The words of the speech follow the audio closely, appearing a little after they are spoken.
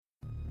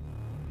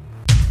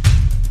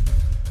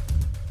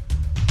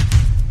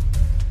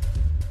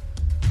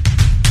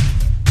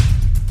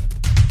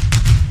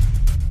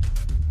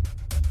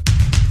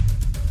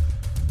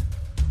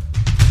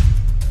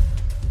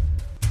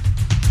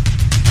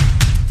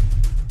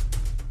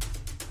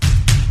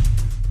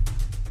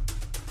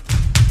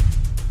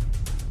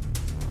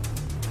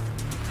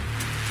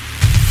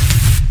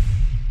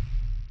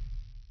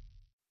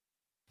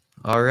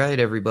All right,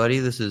 everybody.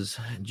 This is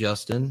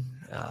Justin,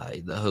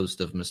 the host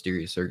of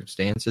Mysterious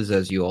Circumstances,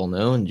 as you all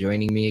know. And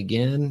joining me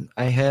again,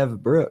 I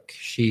have Brooke.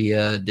 She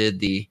did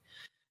the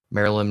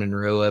Marilyn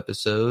Monroe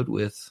episode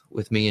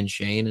with me and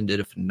Shane and did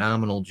a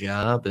phenomenal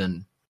job.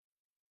 And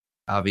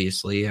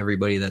obviously,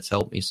 everybody that's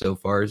helped me so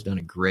far has done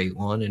a great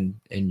one.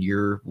 And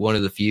you're one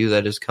of the few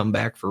that has come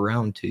back for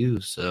round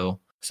two. So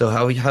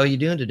how are you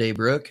doing today,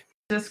 Brooke?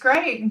 Just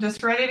great.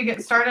 Just ready to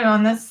get started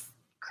on this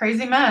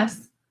crazy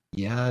mess.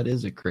 Yeah, it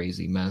is a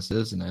crazy mess,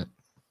 isn't it?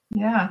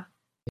 Yeah.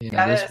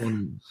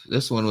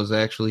 This one was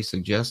actually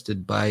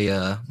suggested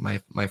by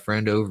my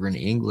friend over in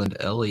England,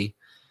 Ellie,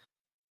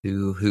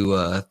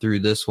 who threw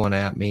this one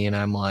at me, and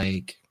I'm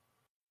like,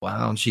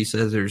 wow. And she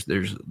says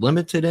there's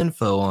limited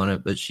info on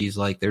it, but she's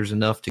like, there's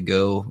enough to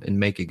go and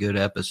make a good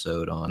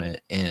episode on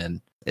it, and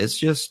it's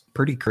just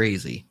pretty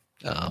crazy.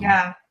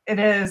 Yeah, it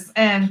is.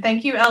 And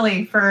thank you,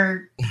 Ellie,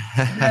 for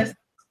this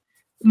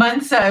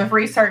months of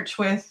research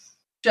with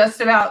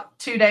just about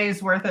 2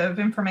 days worth of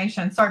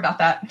information. Sorry about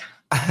that.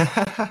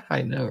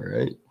 I know,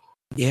 right?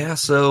 Yeah,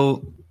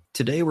 so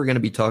today we're going to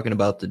be talking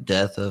about the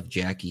death of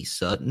Jacky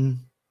Sutton,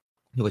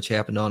 which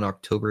happened on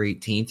October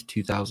 18th,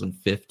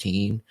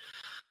 2015.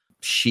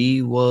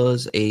 She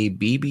was a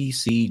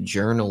BBC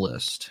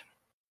journalist,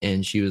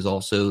 and she was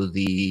also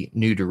the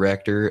new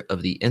director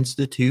of the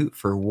Institute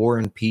for War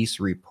and Peace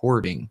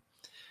Reporting.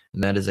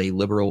 And that is a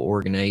liberal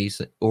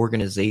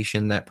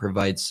organization that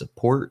provides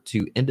support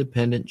to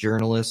independent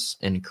journalists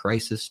in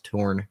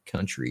crisis-torn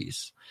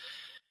countries.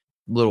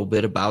 A little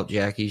bit about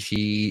Jacky.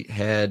 She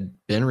had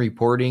been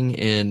reporting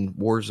in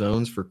war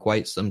zones for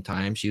quite some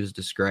time. She was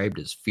described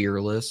as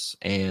fearless,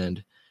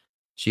 and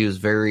she was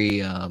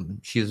very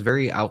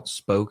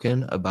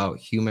outspoken about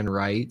human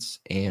rights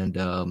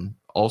and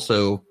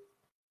also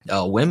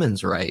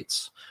women's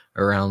rights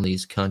around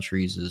these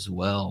countries as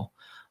well.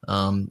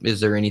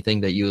 Is there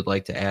anything that you would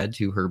like to add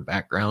to her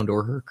background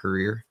or her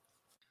career?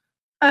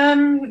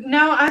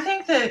 No, I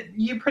think that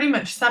you pretty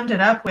much summed it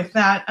up with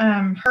that.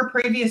 Her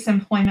previous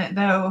employment,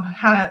 though,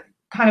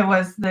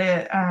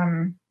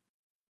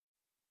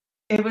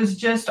 it was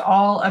just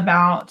all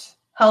about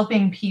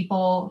helping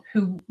people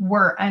who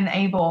were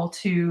unable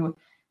to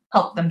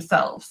help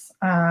themselves.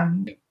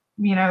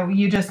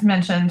 You just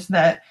mentioned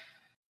that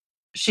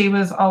she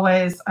was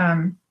always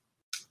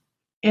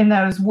in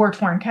those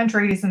war-torn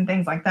countries and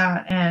things like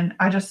that. And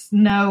I just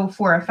know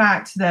for a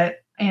fact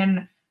that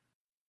in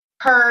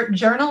her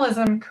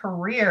journalism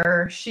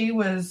career, she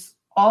was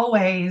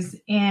always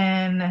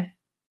in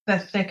the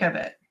thick of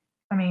it.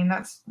 I mean,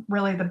 that's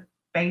really the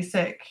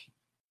basic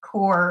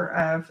core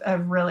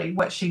of really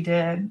what she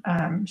did.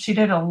 She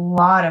did a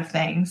lot of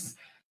things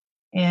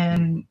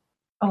in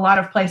a lot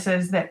of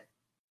places that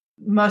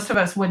most of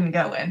us wouldn't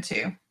go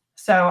into.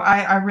 So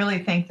I really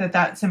think that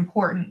that's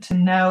important to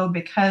know,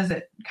 because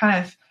it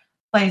kind of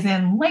plays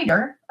in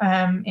later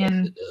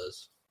in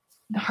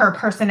her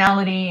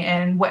personality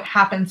and what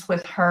happens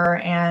with her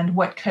and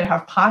what could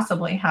have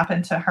possibly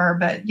happened to her.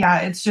 But yeah,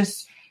 it's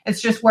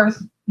just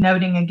worth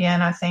noting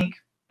again, I think.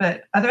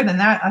 But other than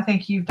that, I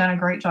think you've done a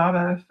great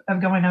job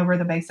of going over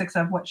the basics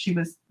of what she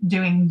was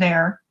doing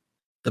there.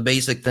 The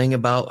basic thing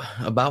about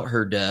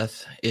her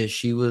death is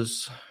she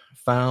was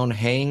found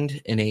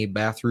hanged in a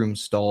bathroom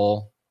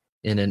stall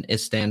in an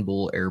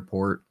Istanbul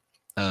airport.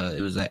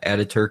 It was at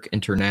Ataturk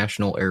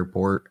International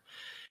Airport,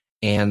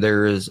 and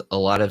there is a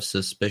lot of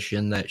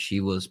suspicion that she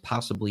was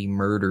possibly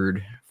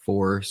murdered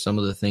for some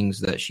of the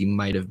things that she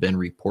might have been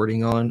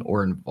reporting on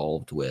or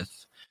involved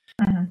with.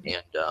 Mm-hmm.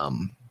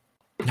 And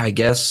I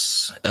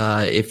guess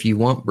if you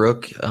want,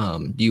 Brooke,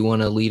 do you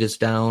want to lead us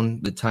down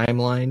the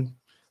timeline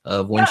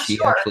of when she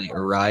actually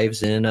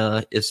arrives in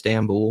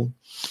Istanbul?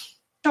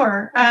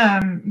 Sure.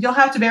 You'll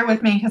have to bear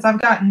with me because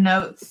I've got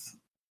notes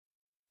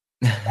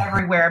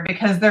everywhere,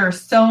 because there are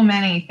so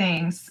many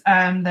things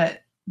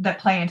that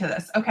play into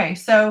this. Okay,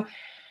 so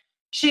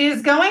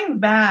she's going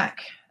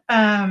back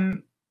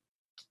from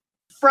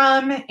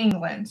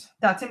England.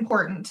 That's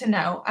important to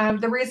know.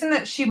 The reason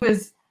that she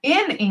was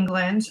in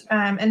England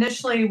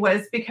initially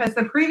was because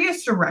the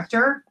previous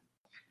director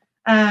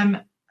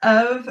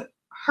of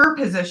her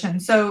position,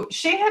 so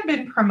she had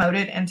been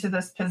promoted into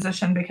this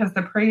position because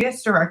the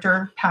previous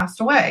director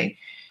passed away.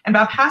 And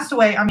by passed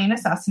away, I mean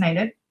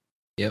assassinated.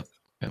 Yep.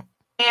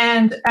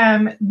 And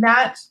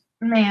that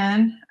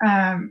man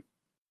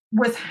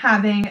was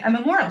having a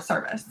memorial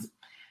service.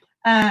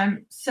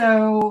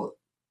 So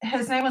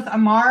his name was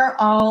Amar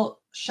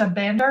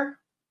al-Shabander.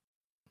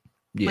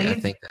 Yeah, I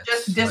think that's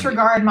just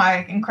disregard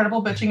my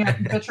incredible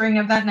butchering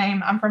of that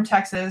name. I'm from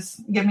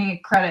Texas. Give me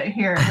credit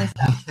here.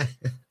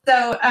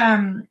 So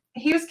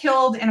he was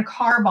killed in a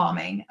car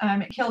bombing.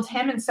 It killed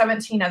him and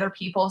 17 other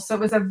people. So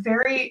it was a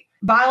very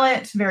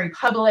violent, very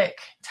public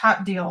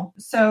type deal.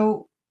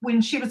 So when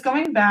she was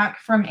going back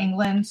from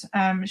England,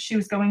 she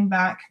was going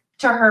back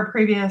to her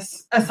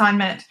previous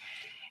assignment,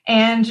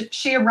 and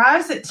she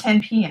arrives at 10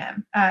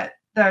 p.m. at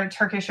the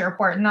Turkish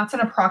airport, and that's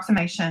an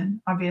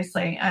approximation,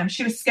 obviously.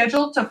 She was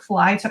scheduled to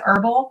fly to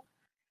Erbil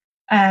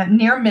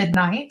near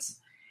midnight.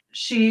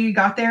 She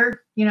got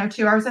there,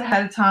 2 hours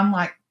ahead of time,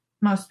 like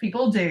Most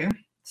people do.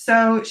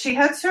 So she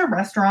heads to a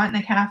restaurant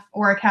and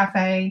a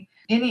cafe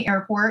in the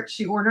airport.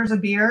 She orders a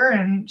beer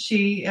and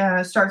she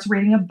starts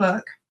reading a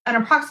book. And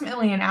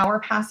approximately an hour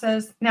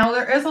passes. Now,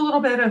 there is a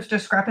little bit of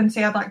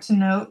discrepancy. I'd like to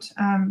note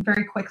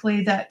very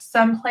quickly that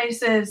some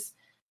places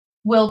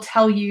will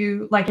tell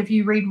you, like if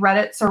you read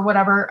Reddits or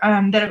whatever,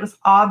 that it was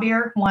a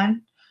beer,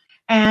 one.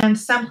 And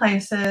some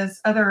places,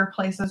 other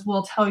places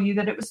will tell you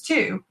that it was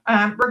two.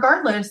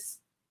 Regardless,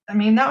 I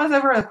mean, that was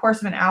over the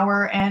course of an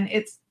hour, and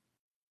it's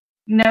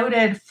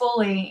noted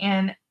fully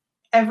in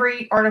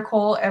every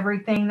article,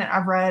 everything that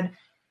I've read,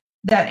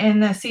 that in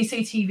the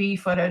CCTV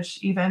footage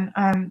even,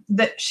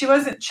 that she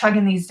wasn't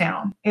chugging these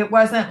down. It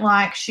wasn't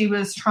like she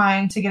was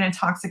trying to get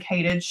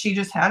intoxicated. She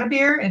just had a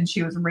beer and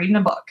she was reading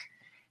a book,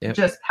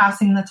 just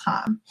passing the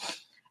time.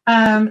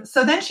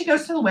 So then she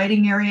goes to the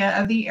waiting area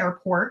of the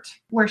airport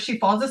where she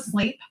falls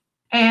asleep,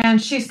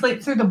 and she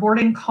sleeps through the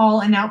boarding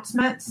call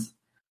announcements.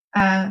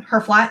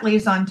 Her flight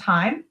leaves on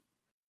time.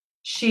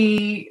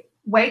 She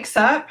wakes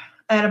up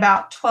at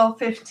about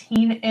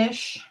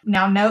 12:15-ish.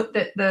 Now note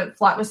that the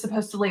flight was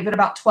supposed to leave at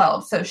about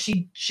 12, so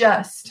she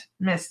just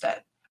missed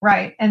it,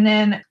 right? And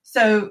then,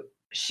 so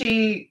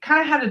she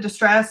kind of had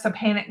a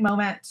panic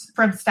moment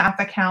from staff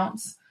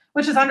accounts,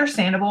 which is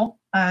understandable.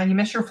 You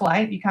miss your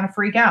flight, you kind of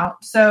freak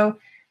out. So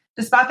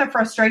despite the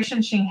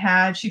frustration she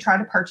had, she tried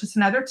to purchase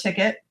another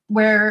ticket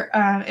where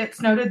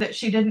it's noted that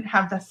she didn't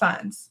have the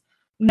funds.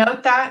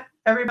 Note that,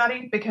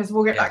 everybody, because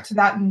we'll get back to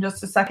that in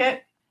just a second.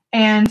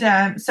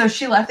 And so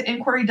she left the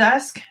inquiry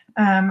desk,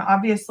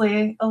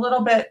 obviously a little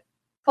bit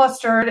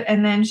flustered.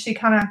 And then she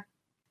kind of,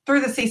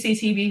 through the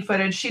CCTV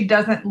footage, she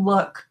doesn't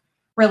look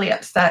really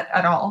upset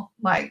at all.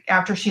 Like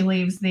after she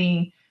leaves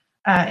the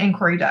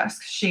inquiry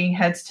desk, she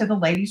heads to the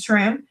ladies'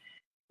 room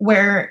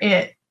where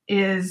it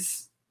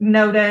is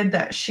noted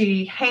that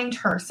she hanged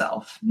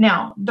herself.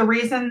 Now, the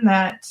reason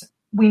that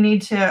we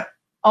need to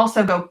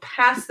also go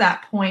past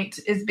that point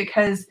is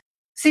because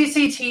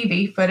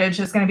CCTV footage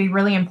is going to be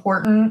really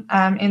important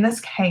in this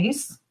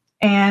case.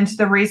 And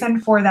the reason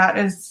for that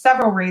is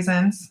several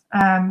reasons.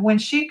 When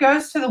she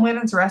goes to the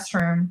women's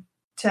restroom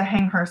to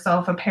hang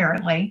herself,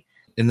 apparently.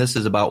 And this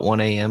is about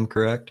 1 a.m.,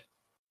 correct?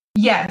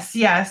 Yes.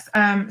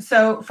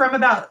 So from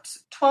about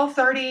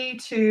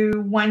 12:30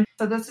 to 1.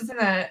 So this is in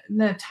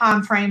the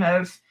time frame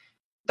of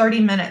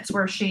 30 minutes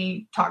where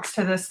she talks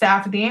to the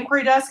staff at the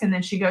inquiry desk, and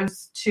then she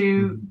goes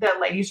to the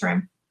ladies'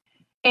 room.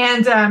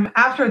 And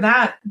after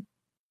that,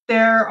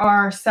 there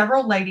are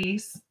several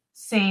ladies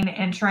seen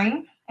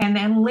entering and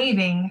then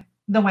leaving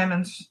the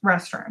women's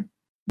restroom.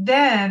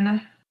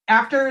 Then,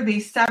 after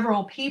these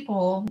several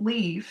people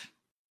leave,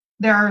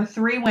 there are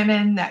 3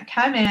 women that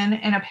come in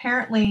and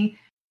apparently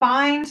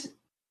find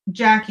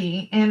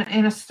Jacky in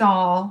a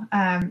stall,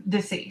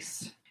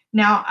 deceased.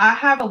 Now, I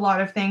have a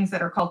lot of things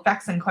that are called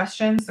facts and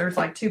questions. There's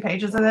like 2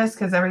 pages of this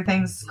because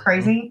everything's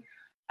crazy.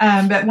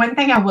 But one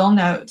thing I will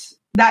note,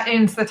 that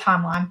ends the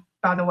timeline,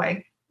 by the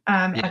way.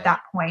 At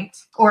that point,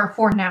 or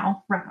for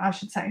now, I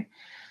should say.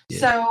 Yeah.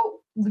 So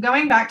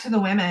going back to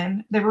the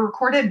women, they were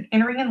recorded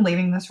entering and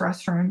leaving this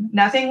restroom.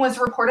 Nothing was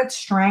reported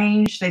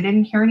strange. They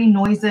didn't hear any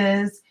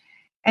noises.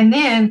 And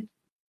then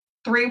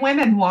 3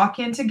 women walk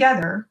in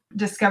together,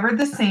 discovered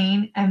the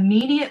scene,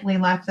 immediately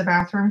left the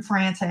bathroom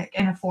frantic,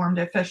 and informed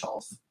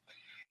officials.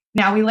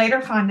 Now, we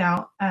later find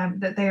out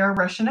that they are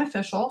Russian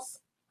officials.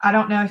 I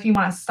don't know if you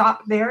want to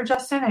stop there,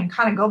 Justin, and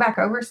kind of go back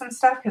over some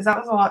stuff, because that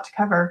was a lot to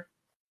cover.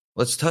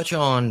 Let's touch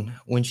on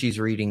when she's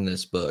reading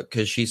this book,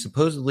 because she's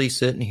supposedly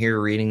sitting here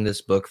reading this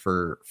book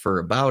for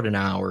about an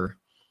hour,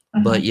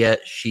 but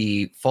yet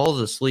she falls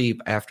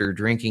asleep after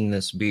drinking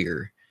this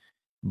beer.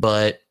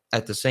 But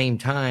at the same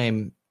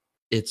time,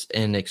 it's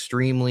an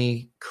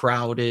extremely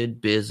crowded,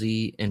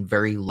 busy, and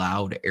very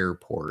loud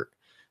airport.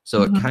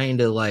 So it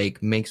kind of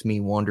like makes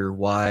me wonder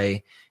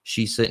why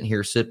she's sitting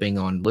here sipping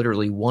on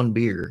literally one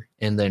beer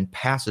and then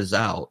passes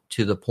out,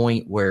 to the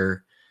point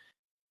where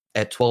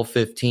at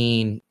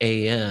 12:15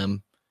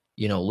 a.m.,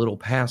 a little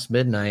past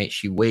midnight,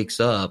 she wakes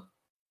up,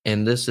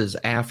 and this is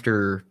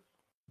after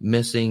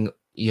missing,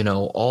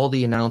 all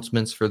the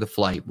announcements for the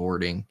flight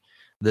boarding.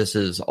 This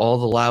is all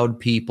the loud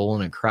people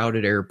in a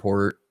crowded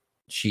airport.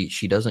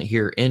 She doesn't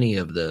hear any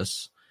of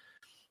this.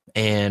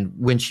 And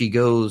when she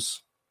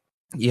goes,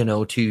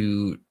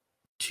 to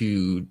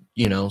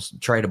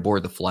try to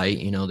board the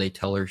flight, they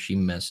tell her she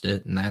missed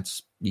it. And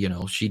that's,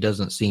 she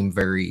doesn't seem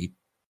very,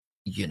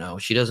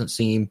 she doesn't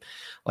seem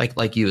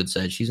like you had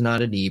said, she's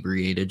not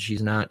inebriated.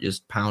 She's not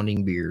just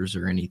pounding beers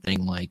or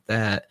anything like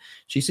that.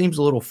 She seems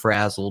a little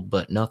frazzled,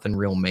 but nothing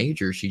real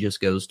major. She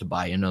just goes to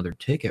buy another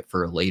ticket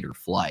for a later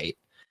flight.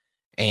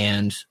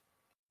 And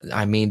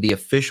I mean, the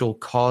official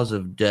cause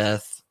of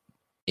death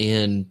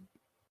in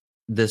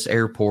this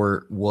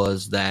airport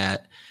was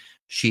that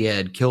she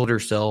had killed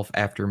herself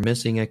after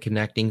missing a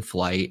connecting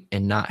flight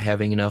and not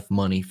having enough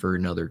money for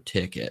another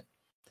ticket.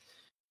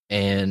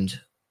 And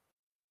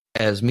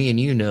as me and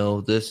you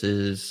know, this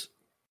is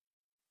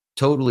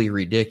totally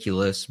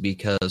ridiculous,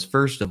 because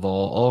first of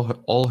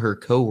all her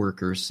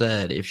coworkers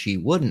said if she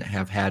wouldn't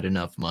have had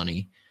enough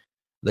money,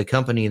 the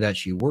company that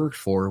she worked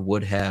for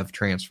would have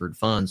transferred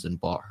funds and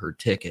bought her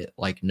ticket,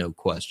 like no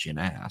question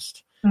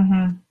asked.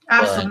 Mm-hmm.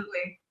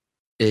 Absolutely.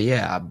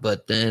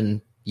 But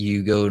then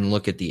you go and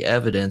look at the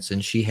evidence,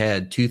 and she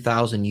had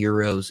 2,000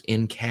 euros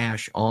in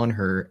cash on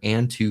her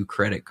and 2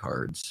 credit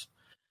cards.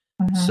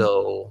 Mm-hmm.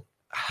 So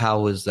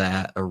how is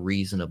that a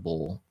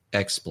reasonable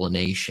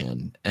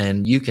explanation?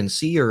 And you can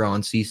see her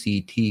on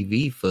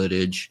CCTV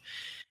footage,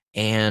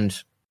 and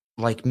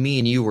like me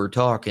and you were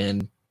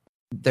talking,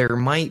 there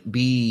might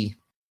be,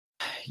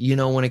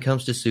 when it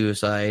comes to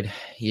suicide,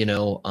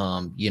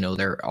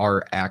 there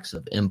are acts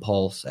of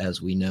impulse.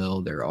 As we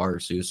know, there are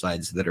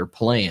suicides that are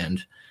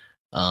planned.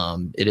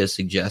 It is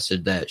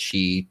suggested that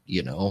she,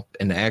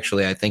 and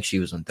actually I think she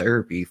was in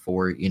therapy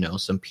for,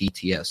 some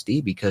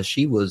PTSD because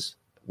she was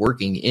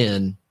working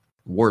in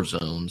war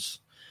zones,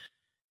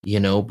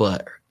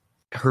 but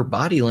her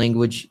body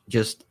language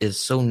just is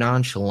so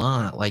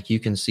nonchalant. Like, you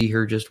can see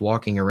her just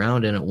walking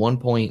around, and at one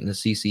point in the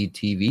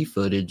CCTV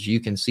footage, you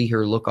can see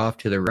her look off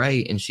to the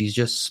right, and she's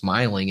just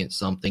smiling at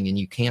something, and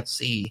you can't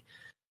see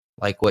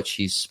like what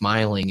she's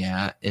smiling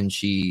at, and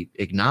she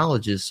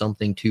acknowledges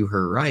something to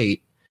her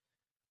right,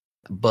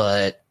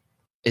 but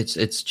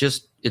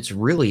it's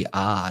really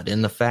odd.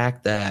 And the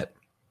fact that,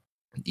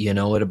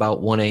 at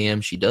about 1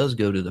 a.m. she does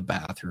go to the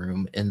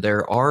bathroom, and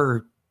there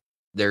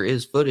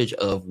is footage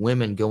of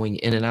women going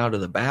in and out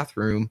of the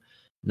bathroom.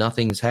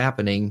 Nothing's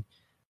happening,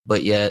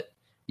 but yet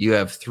you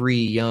have 3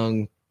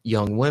 young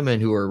women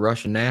who are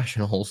Russian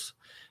nationals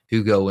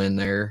who go in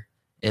there,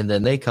 and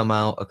then they come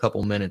out a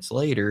couple minutes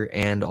later,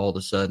 and all of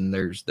a sudden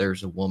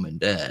there's a woman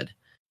dead.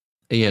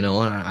 And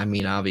I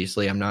mean,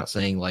 obviously, I'm not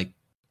saying like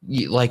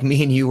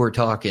me and you were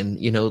talking,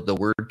 the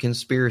word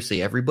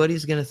conspiracy.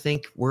 Everybody's going to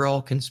think we're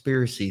all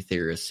conspiracy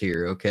theorists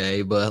here,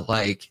 okay? But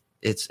like,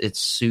 it's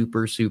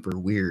super, super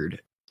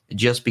weird.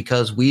 Just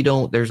because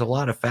there's a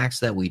lot of facts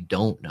that we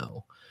don't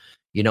know.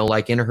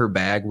 Like in her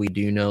bag, we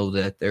do know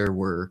that there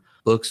were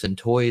books and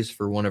toys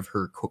for one of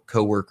her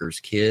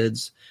co-workers'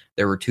 kids.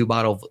 There were 2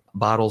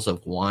 bottles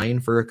of wine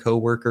for a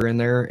co-worker in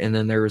there. And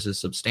then there was a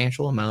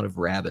substantial amount of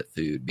rabbit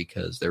food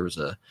because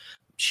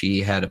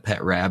she had a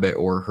pet rabbit,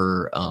 or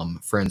her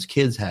friend's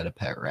kids had a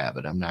pet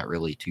rabbit. I'm not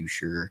really too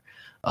sure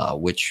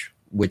which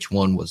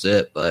one was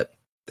it, but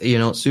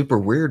it's super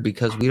weird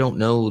because we don't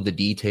know the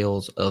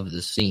details of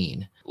the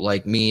scene.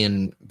 Like me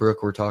and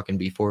Brooke were talking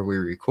before we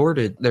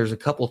recorded, there's a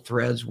couple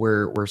threads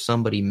where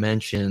somebody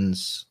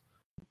mentions,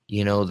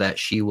 that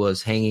she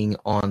was hanging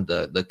on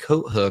the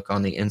coat hook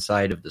on the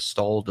inside of the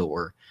stall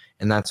door.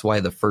 And that's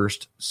why the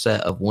first set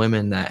of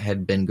women that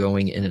had been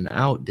going in and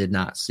out did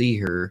not see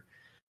her.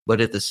 But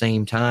at the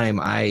same time,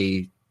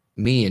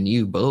 me and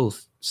you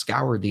both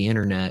scoured the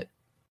internet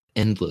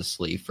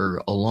endlessly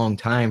for a long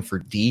time for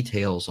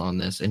details on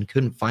this and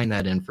couldn't find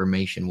that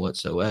information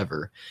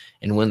whatsoever.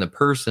 And when the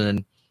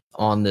person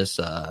on this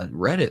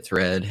Reddit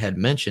thread had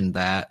mentioned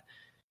that,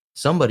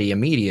 somebody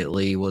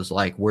immediately was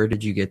like, where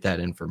did you get that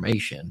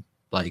information?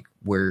 Like,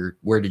 where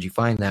did you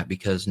find that?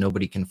 Because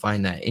nobody can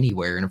find that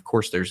anywhere. And of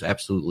course, there's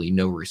absolutely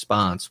no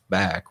response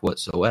back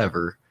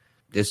whatsoever.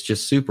 It's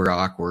just super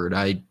awkward.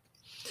 I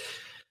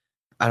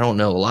don't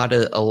know.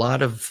 A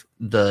lot of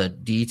the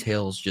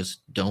details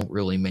just don't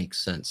really make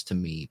sense to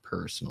me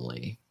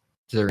personally.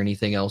 Is there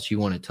anything else you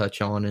want to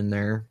touch on in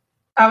there?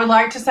 I would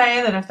like to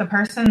say that if the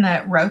person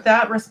that wrote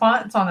that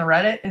response on the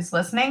Reddit is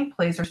listening,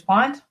 please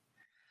respond.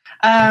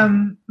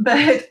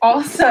 But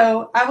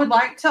also, I would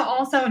like to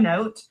also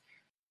note,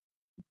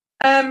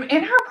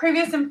 in her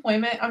previous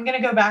employment, I'm going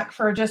to go back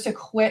for just a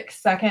quick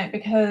second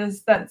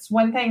because that's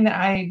one thing that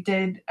I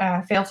did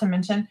fail to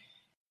mention.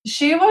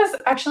 She was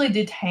actually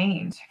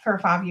detained for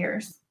 5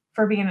 years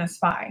for being a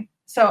spy.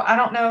 So I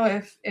don't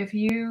know if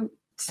you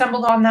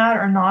stumbled on that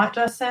or not,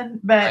 Justin,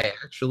 but I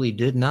actually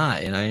did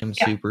not, and I am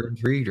super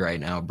intrigued right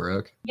now,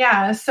 Brooke.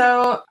 Yeah,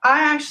 so I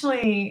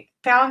actually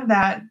found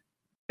that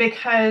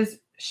because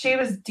she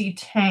was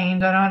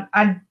detained.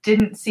 I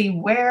didn't see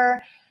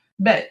where,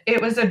 but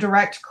it was a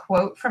direct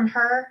quote from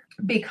her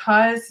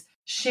because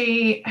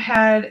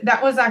that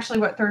was actually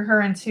what threw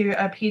her into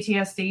a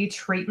PTSD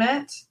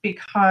treatment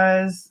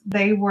because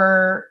they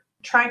were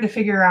trying to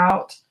figure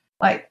out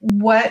like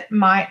what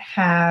might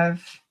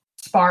have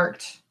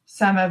sparked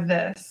some of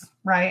this,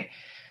 right?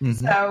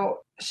 Mm-hmm. So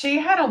she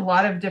had a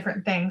lot of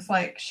different things.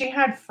 Like she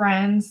had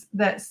friends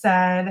that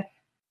said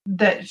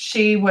that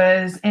she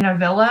was in a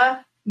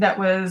villa that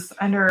was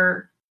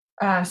under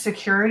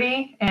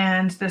security,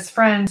 and this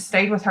friend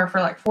stayed with her for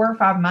like 4 or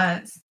 5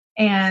 months,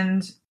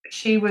 and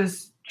she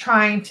was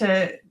trying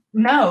to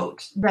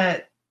note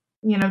that,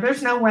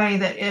 there's no way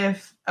that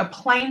if a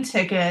plane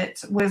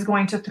ticket was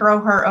going to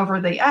throw her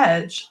over the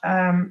edge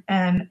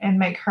and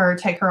make her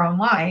take her own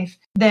life,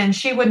 then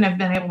she wouldn't have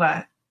been able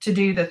to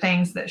do the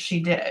things that she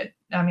did.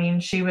 I mean,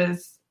 she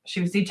was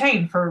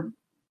detained for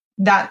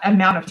that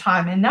amount of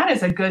time, and that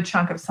is a good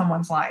chunk of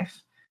someone's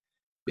life.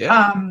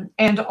 Yeah.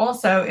 And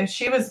also, if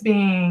she was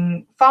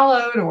being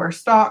followed or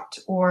stalked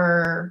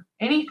or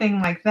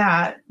anything like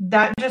that,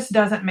 that just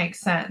doesn't make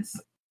sense.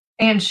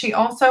 And she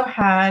also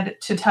had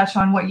to touch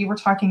on what you were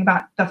talking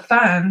about, the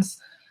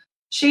funds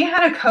she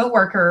had a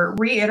coworker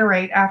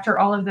reiterate after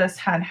all of this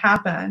had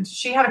happened.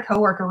 She had a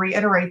coworker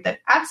reiterate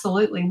that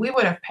absolutely we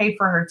would have paid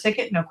for her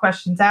ticket, no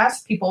questions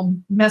asked. People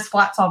miss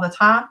flights all the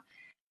time.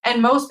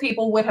 And most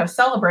people would have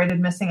celebrated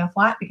missing a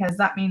flight because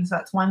that means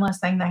that's one less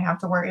thing they have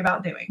to worry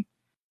about doing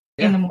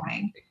in the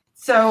morning.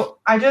 So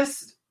I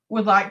just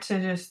would like to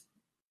just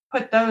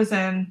put those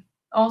in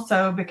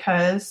also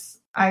because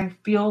I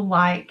feel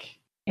like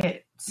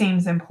it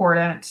seems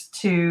important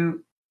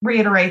to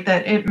reiterate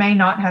that it may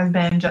not have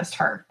been just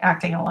her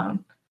acting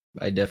alone.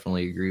 I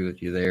definitely agree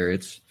with you there.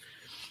 It's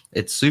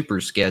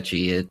super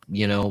sketchy.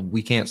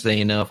 We can't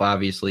say enough.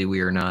 Obviously, we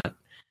are not,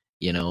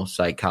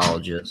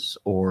 psychologists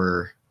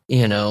or,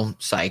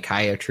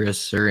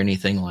 psychiatrists or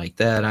anything like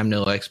that. I'm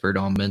no expert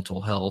on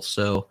mental health.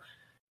 So,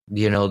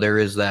 there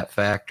is that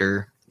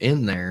factor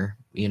in there,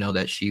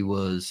 that she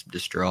was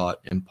distraught,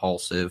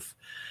 impulsive.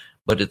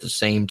 But at the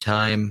same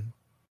time,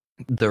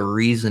 the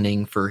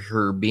reasoning for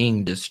her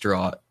being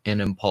distraught and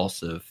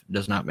impulsive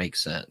does not make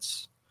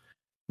sense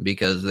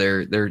because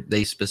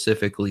they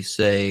specifically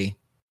say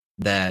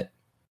that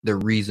the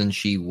reason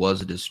she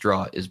was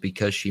distraught is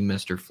because she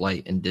missed her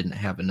flight and didn't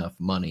have enough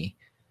money.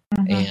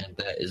 Mm-hmm. And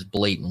that is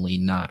blatantly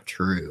not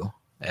true,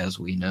 as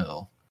we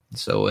know.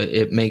 So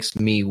it makes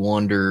me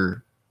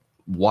wonder,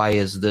 why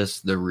is this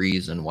the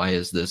reason? Why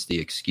is this the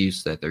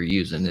excuse that they're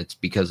using? It's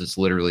because it's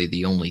literally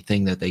the only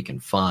thing that they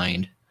can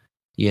find,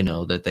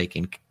 that they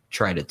can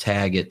try to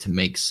tag it to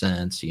make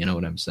sense. You know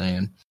what I'm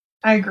saying?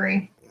 I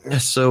agree.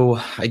 So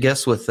I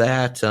guess with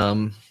that,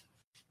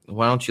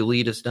 why don't you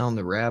lead us down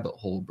the rabbit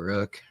hole,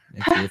 Brooke,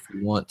 if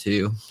you want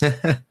to?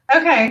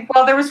 Okay.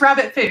 Well, there was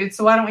rabbit food,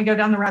 so why don't we go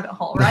down the rabbit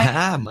hole,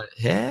 right?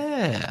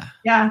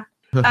 Yeah.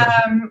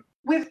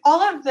 With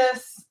all of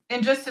this,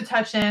 and just to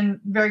touch in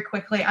very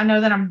quickly, I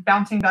know that I'm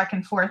bouncing back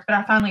and forth, but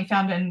I finally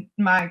found in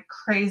my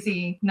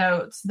crazy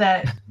notes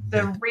that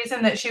the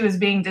reason that she was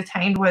being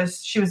detained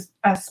was she was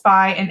a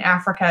spy in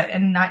Africa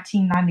in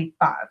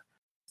 1995.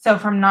 So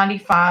from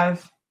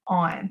 95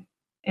 on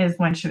is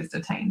when she was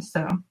detained.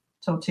 So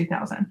till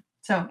 2000.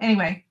 So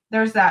anyway,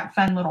 there's that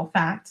fun little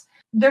fact.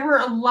 There were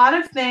a lot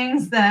of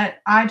things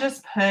that I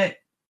just put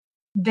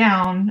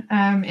down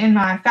in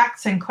my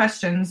facts and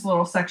questions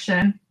little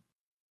section.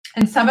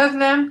 And some of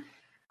them,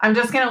 I'm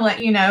just going to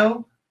let you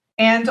know,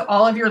 and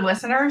all of your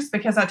listeners,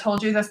 because I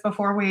told you this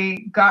before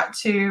we got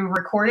to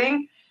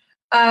recording.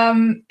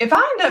 If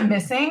I end up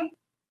missing,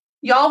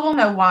 y'all will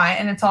know why,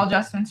 and it's all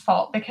Justin's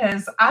fault,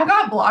 because I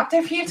got blocked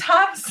a few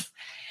times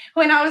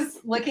when I was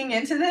looking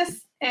into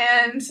this,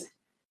 and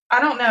I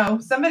don't know,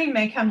 somebody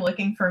may come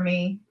looking for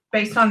me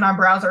based on my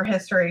browser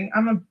history.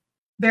 I'm a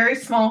very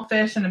small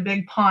fish in a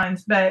big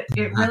pond, but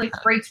it really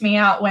freaked me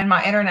out when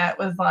my internet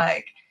was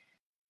like,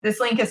 this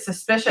link is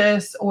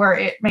suspicious, or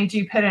it made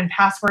you put in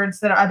passwords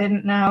that I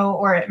didn't know,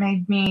 or it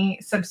made me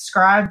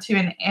subscribe to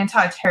an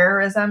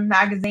anti-terrorism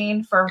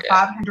magazine for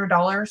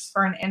 $500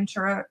 for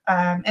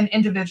an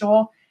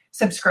individual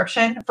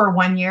subscription for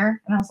 1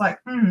 year. And I was like,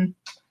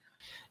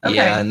 Okay.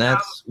 Yeah, and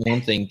that's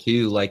one thing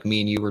too. Like me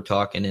and you were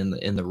talking in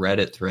the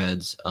Reddit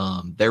threads.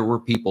 There were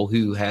people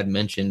who had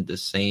mentioned the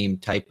same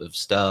type of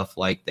stuff.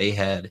 Like they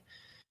had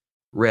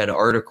read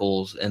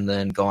articles and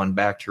then gone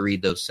back to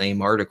read those same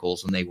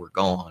articles, and they were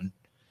gone.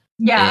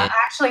 Yeah,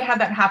 I actually had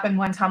that happen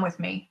one time with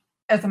me,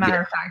 as a matter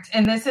of fact.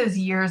 And this is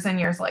years and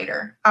years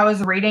later. I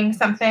was reading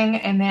something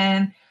and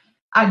then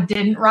I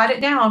didn't write it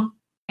down.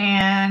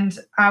 And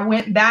I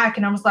went back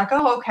and I was like,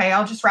 oh, okay,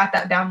 I'll just write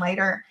that down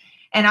later.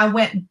 And I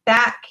went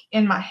back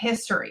in my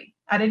history.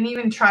 I didn't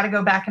even try to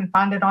go back and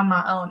find it on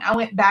my own. I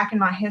went back in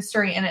my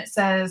history and it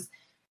says,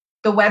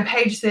 the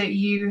webpage that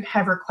you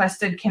have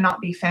requested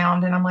cannot be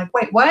found. And I'm like,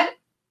 wait, what?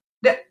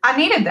 I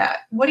needed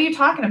that. What are you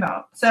talking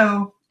about?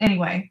 So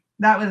anyway,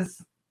 that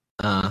was...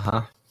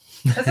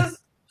 This is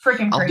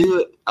freaking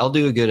crazy. I'll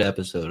do a good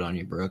episode on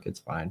you, Brooke. It's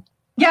fine.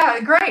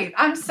 Yeah, great.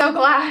 I'm so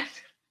glad.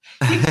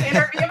 You can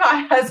interview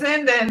my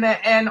husband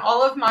and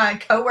all of my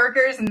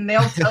coworkers, and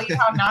they'll tell you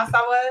how nice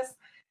I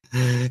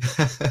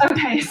was.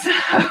 Okay,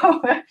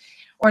 so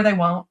or they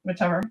won't,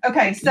 whichever.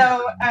 Okay,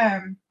 so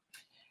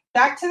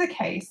back to the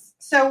case.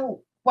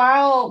 So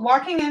while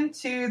walking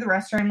into the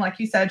restroom,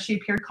 like you said, she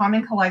appeared calm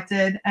and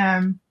collected,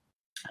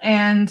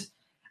 and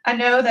I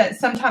know that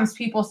sometimes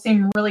people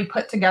seem really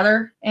put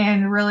together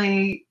and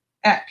really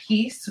at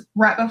peace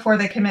right before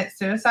they commit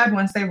suicide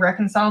once they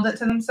reconciled it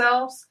to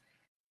themselves.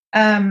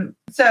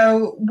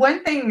 So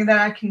one thing that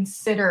I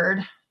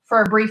considered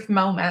for a brief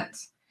moment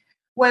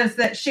was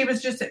that she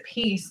was just at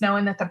peace,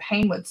 knowing that the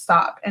pain would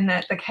stop and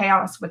that the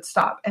chaos would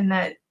stop and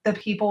that the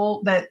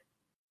people that,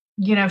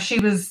 she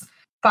was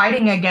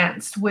fighting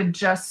against would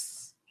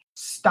just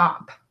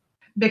stop.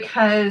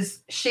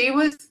 Because she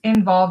was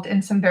involved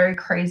in some very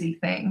crazy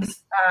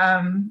things,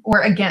 or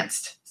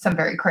against some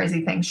very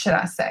crazy things, should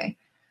I say.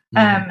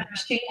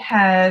 She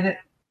had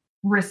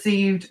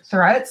received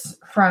threats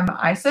from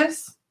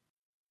ISIS.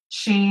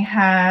 She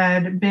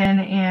had been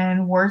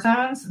in war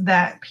zones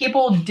that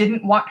people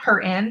didn't want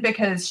her in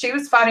because she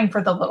was fighting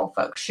for the little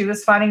folks. She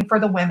was fighting for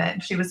the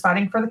women. She was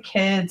fighting for the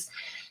kids.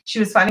 She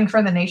was fighting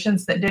for the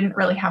nations that didn't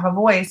really have a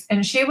voice.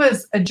 And she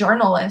was a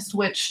journalist,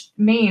 which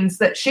means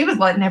that she was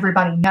letting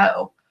everybody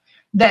know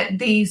that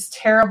these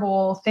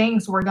terrible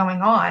things were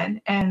going on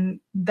and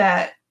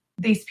that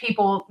these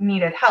people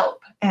needed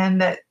help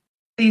and that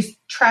these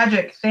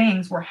tragic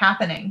things were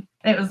happening.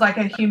 And it was like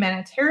a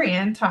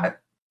humanitarian type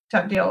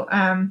deal.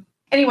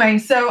 Anyway,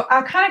 so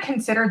I kind of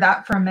considered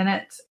that for a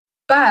minute,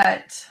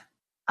 but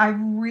I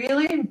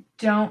really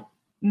don't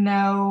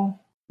know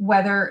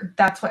whether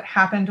that's what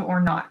happened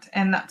or not.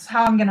 And that's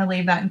how I'm going to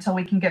leave that until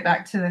we can get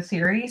back to the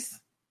theories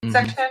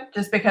section,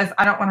 just because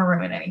I don't want to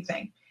ruin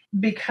anything.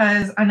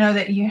 Because I know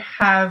that you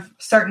have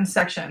certain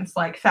sections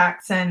like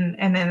facts and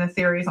then the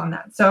theories on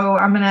that. So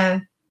I'm going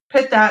to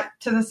put that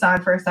to the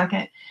side for a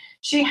second.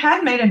 She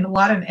had made a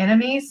lot of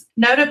enemies,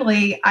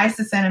 notably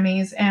ISIS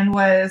enemies, and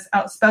was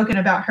outspoken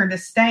about her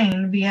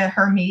disdain via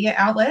her media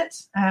outlet,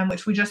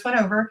 which we just went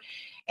over.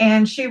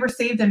 And she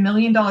received $1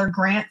 million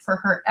grant for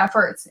her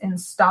efforts in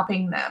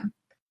stopping them.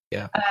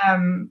 Yeah.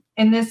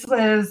 And this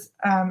was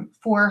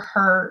for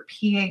her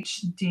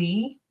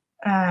PhD.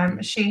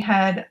 She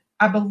had,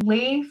 I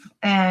believe,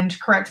 and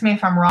correct me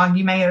if I'm wrong,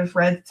 you may have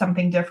read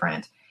something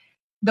different.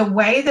 The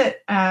way that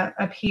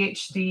a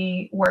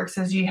PhD works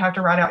is you have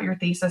to write out your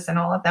thesis and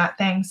all of that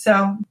thing.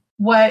 So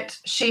what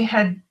she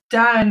had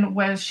done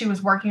was she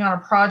was working on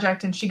a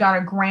project and she got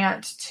a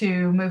grant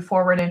to move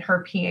forward in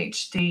her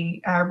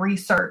PhD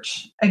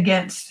research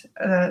against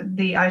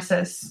the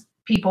ISIS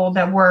people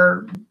that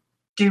were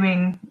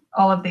doing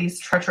all of these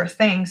treacherous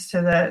things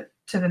to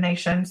the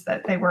nations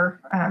that they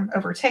were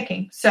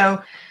overtaking.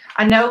 So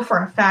I know for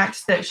a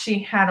fact that she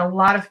had a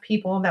lot of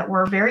people that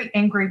were very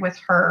angry with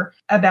her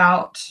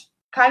about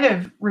kind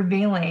of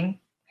revealing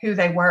who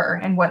they were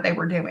and what they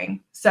were doing.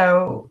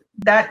 So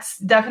that's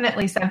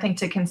definitely something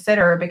to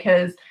consider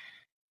because,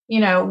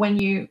 you know, when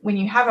you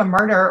have a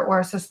murder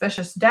or a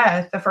suspicious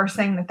death, the first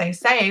thing that they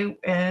say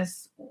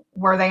is,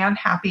 were they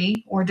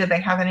unhappy or did they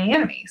have any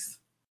enemies?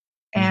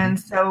 And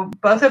so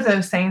both of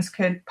those things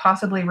could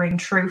possibly ring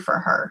true for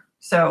her.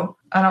 So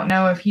I don't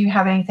know if you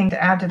have anything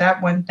to add to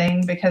that one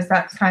thing, because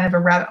that's kind of a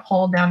rabbit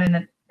hole down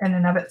in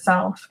and of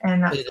itself.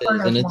 And that's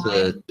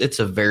it's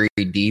a very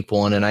deep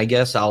one. And I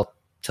guess I'll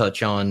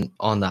touch on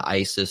the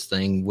ISIS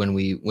thing when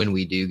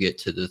we do get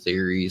to the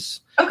theories.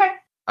 Okay.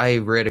 I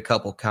read a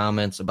couple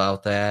comments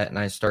about that and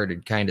I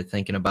started kind of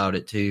thinking about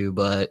it too.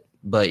 But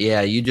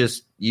yeah,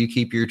 you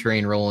keep your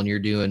train rolling.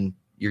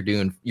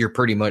 You're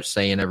pretty much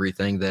saying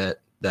everything that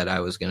I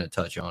was going to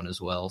touch on as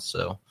well.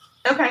 So,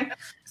 okay.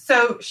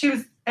 So she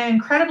was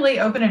incredibly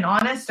open and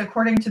honest,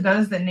 according to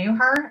those that knew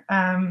her.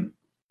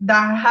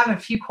 I have a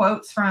few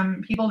quotes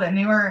from people that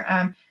knew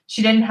her.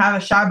 She didn't have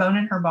a shy bone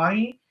in her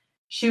body.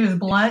 She was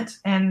blunt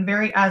and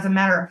very, as a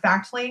matter of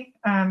factly.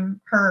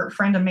 Her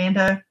friend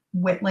Amanda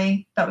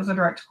Whitley, that was a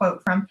direct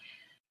quote from.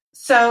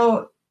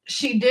 So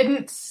she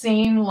didn't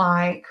seem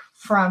like,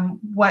 from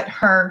what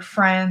her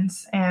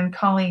friends and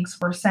colleagues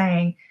were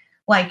saying,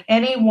 like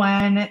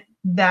anyone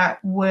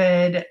that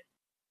would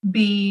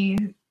be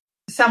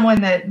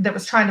someone that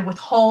was trying to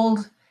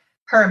withhold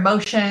her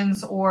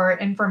emotions or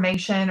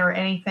information or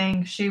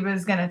anything. She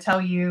was going to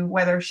tell you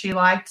whether she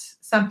liked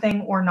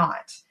something or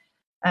not,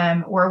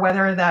 or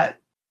whether that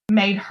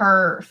made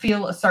her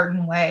feel a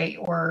certain way,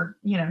 or,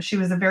 you know, she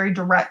was a very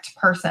direct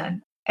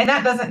person. And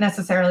that doesn't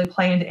necessarily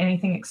play into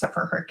anything except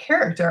for her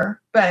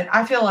character, but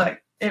I feel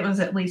like it was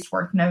at least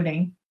worth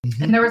noting.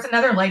 And there was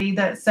another lady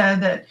that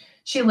said that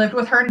she lived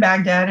with her in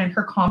Baghdad in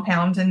her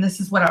compound, and this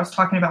is what I was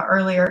talking about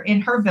earlier,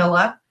 in her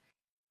villa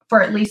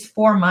for at least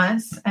 4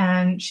 months,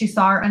 and she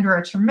saw her under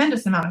a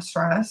tremendous amount of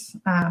stress.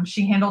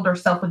 She handled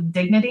herself with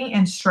dignity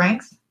and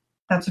strength.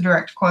 That's a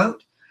direct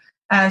quote.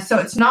 So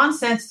it's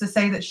nonsense to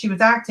say that she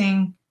was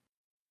acting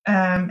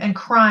and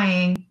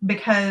crying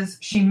because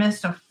she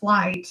missed a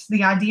flight.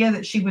 The idea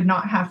that she would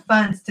not have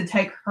funds to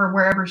take her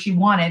wherever she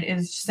wanted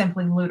is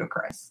simply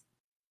ludicrous,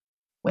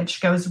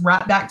 which goes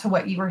right back to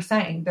what you were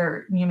saying.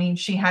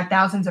 She had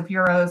thousands of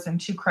euros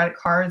and 2 credit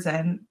cards,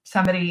 and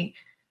somebody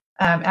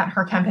at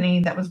her company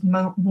that was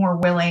more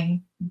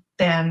willing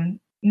than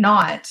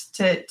not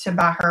to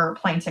buy her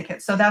plane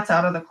ticket. So that's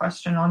out of the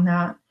question on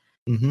that.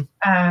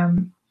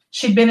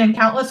 She'd been in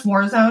countless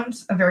war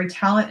zones, a very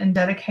talented and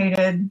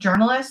dedicated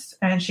journalist,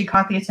 and she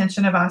caught the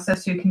attention of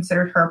ISIS, who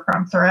considered her a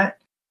prime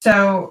threat.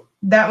 So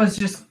that was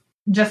just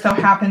so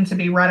happened to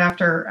be right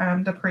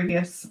after the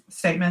previous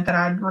statement that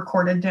I'd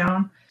recorded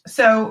down.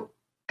 So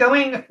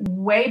going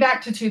way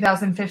back to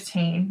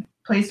 2015,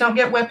 please don't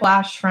get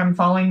whiplash from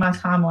following my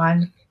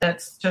timeline.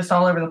 That's just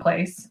all over the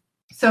place.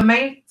 So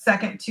May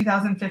 2nd,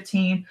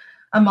 2015,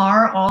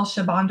 Amar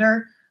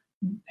al-Shabander,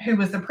 who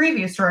was the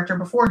previous director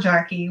before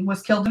Jacky,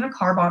 was killed in a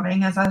car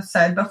bombing, as I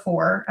said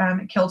before.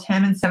 It killed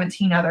him and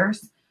 17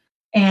 others.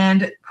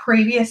 And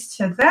previous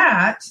to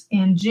that,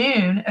 in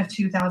June of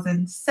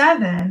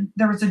 2007,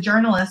 there was a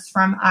journalist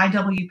from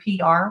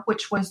IWPR,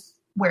 which was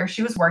where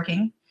she was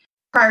working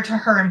prior to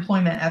her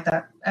employment at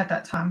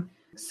that time.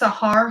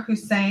 Sahar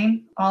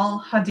Hussein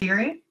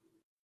al-Hadiri,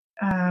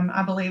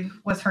 I believe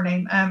was her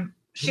name.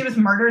 She was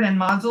murdered in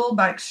Mosul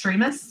by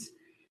extremists.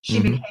 She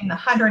became the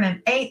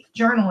 108th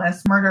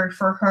journalist murdered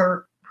for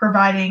her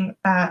providing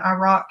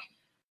Iraq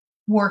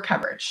war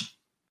coverage.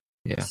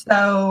 Yeah.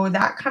 So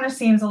that kind of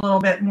seems a little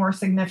bit more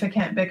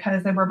significant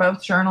because they were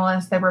both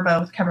journalists. They were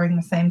both covering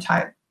the same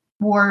type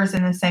wars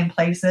in the same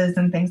places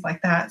and things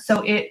like that.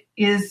 So it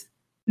is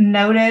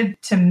noted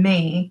to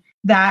me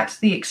that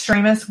the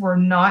extremists were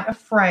not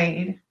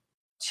afraid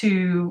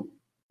to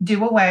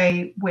do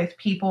away with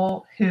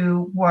people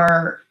who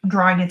were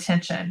drawing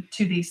attention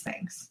to these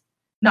things.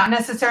 Not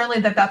necessarily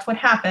that that's what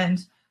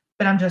happened,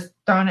 but I'm just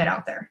throwing it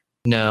out there.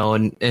 No,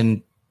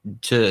 and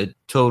to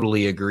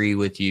totally agree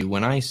with you.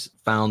 When I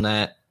found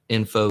that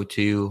info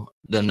too,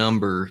 the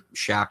number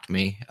shocked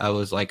me. I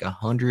was like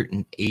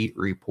 108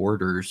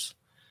 reporters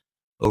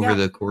over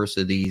the course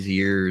of these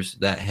years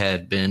that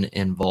had been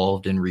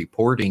involved in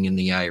reporting in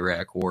the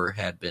Iraq War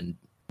had been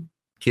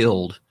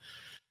killed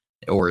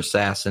or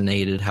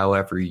assassinated,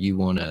 however you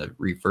want to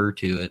refer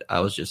to it. I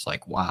was just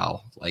like,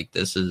 wow, like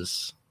this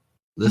is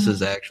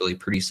actually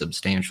pretty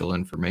substantial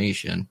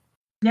information.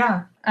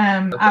 Yeah.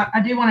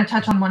 I do want to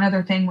touch on one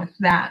other thing with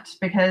that,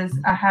 because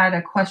I had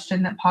a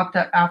question that popped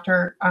up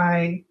after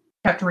I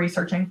kept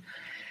researching.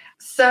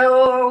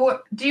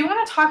 So do you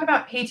want to talk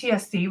about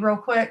PTSD real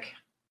quick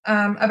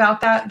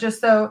about that? Just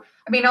so,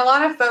 I mean, a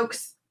lot of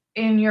folks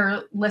in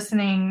your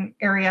listening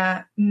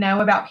area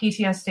know about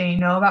PTSD,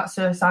 know about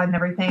suicide and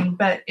everything,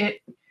 but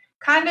it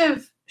kind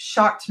of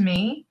shocked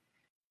me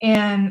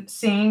in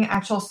seeing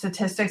actual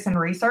statistics and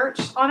research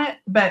on it.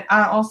 But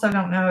I also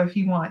don't know if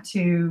you want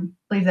to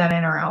leave that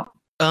in or out.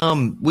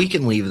 We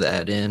can leave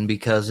that in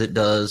because it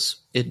does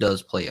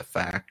play a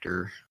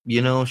factor.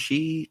 You know,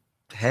 she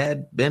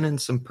had been in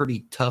some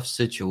pretty tough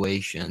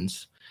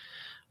situations,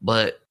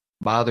 but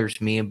bothers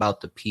me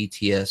about the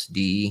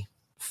PTSD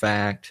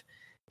fact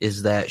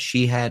is that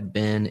she had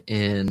been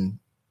in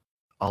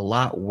a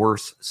lot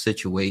worse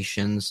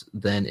situations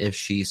than if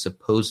she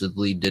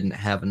supposedly didn't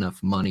have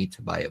enough money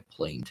to buy a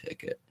plane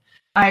ticket.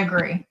 I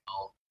agree.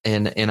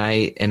 And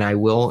I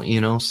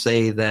will,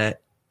 say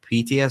that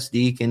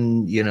PTSD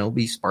can,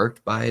 be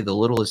sparked by the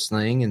littlest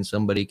thing, and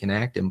somebody can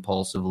act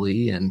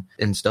impulsively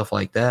and stuff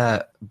like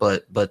that.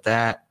 But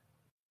that,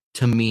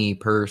 to me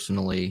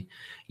personally,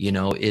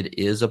 it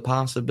is a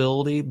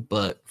possibility,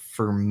 but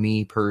for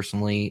me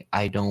personally,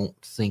 I don't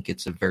think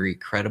it's a very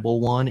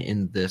credible one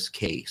in this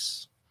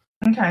case.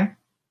 Okay.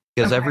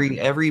 Because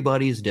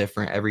everybody's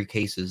different, every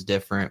case is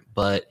different,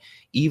 but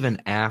even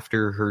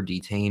after her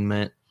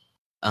detainment,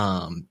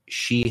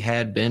 she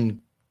had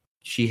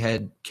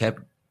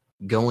kept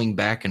going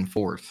back and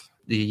forth.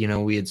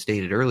 We had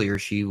stated earlier,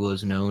 she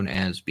was known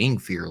as being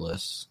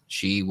fearless.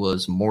 She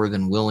was more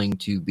than willing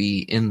to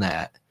be in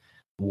that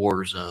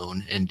war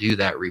zone and do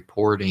that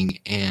reporting,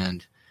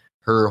 and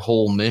her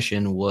whole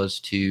mission was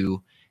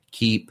to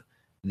keep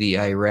the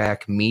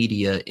Iraq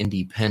media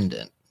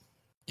independent,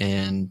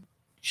 and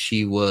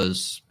she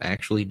was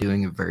actually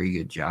doing a very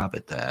good job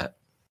at that.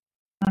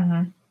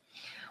 Mm-hmm.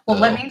 Well,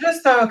 let me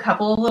just throw a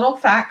couple of little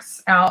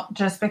facts out,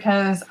 just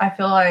because I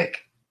feel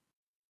like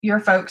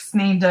your folks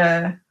need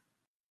to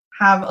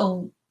have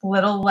a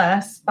little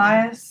less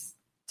bias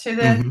to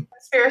the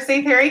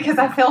conspiracy theory, because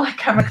I feel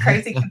like I'm a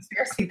crazy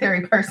conspiracy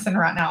theory person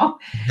right now.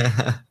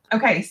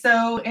 Okay,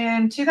 so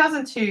in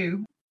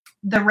 2002,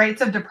 the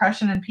rates of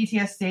depression and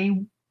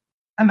PTSD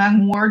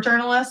among war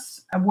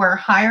journalists were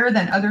higher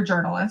than other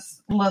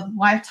journalists.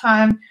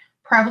 Lifetime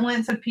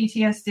prevalence of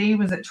PTSD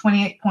was at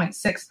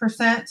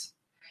 28.6%,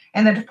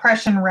 and the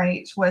depression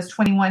rate was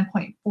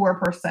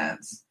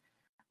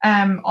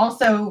 21.4%.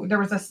 Also, there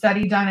was a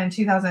study done in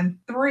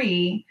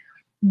 2003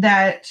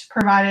 that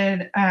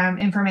provided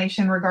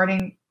information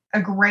regarding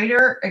a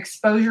greater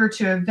exposure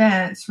to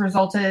events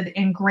resulted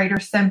in greater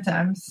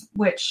symptoms,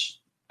 which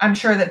I'm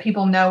sure that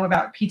people know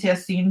about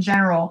PTSD in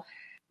general,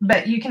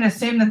 but you can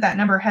assume that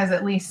number has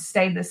at least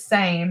stayed the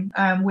same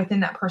within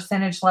that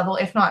percentage level,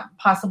 if not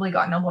possibly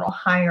gotten a little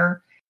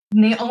higher.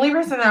 And the only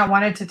reason that I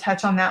wanted to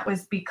touch on that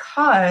was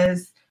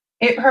because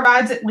it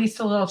provides at least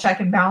a little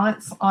check and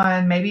balance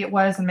on maybe it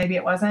was and maybe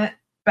it wasn't.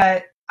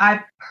 But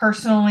I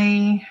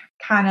personally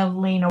kind of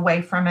lean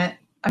away from it.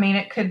 I mean,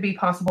 it could be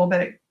possible,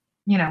 but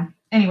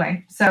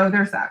anyway, so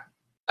there's that.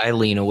 I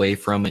lean away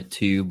from it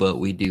too, but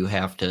we do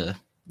have to,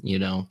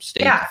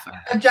 state the facts.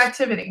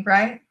 Objectivity,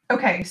 right?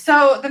 Okay,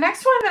 so the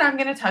next one that I'm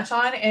going to touch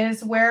on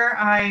is where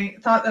I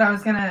thought that I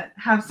was going to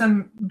have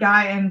some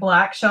guy in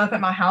black show up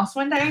at my house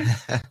one day,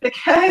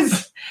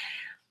 because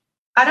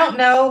I don't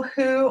know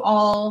who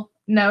all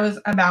knows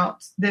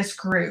about this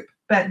group,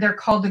 but they're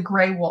called the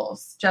Gray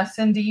Wolves.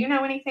 Justin, do you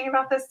know anything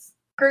about this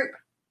group?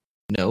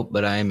 Nope,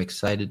 but I am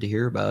excited to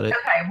hear about it.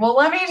 Okay, well,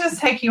 let me just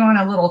take you on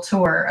a little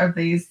tour of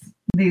these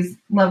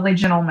lovely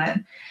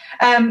gentlemen.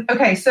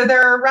 Okay, so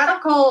they're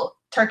radical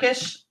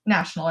Turkish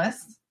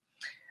nationalists.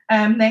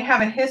 They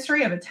have a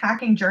history of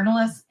attacking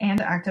journalists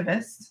and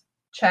activists.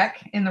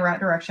 Check, in the right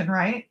direction,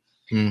 right?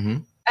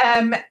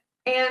 Mm-hmm.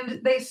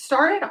 And they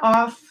started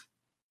off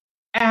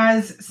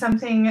as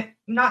something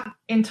not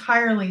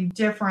entirely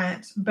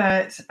different,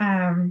 but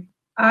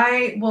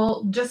I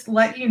will just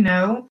let you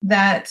know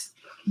that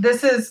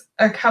this is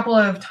a couple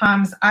of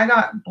times I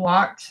got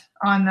blocked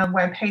on the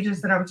web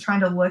pages that I was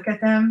trying to look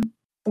at them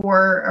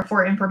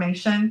for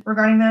information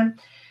regarding them.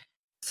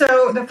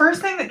 So the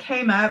first thing that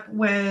came up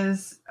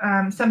was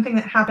something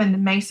that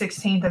happened May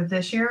 16th of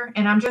this year,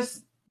 and I'm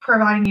just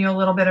providing you a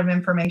little bit of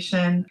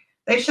information.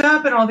 They show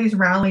up at all these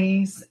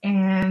rallies,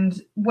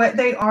 and what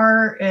they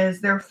are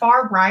is they're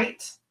far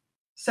right,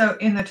 so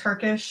in the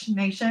Turkish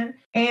nation,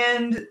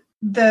 and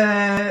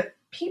the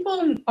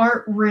people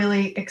aren't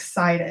really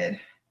excited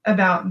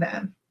about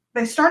them.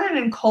 They started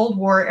in Cold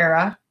War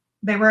era.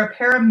 They were a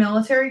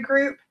paramilitary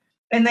group,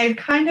 and they've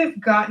kind of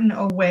gotten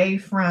away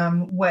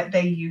from what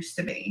they used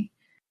to be.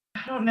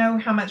 I don't know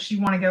how much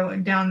you want to go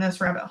down this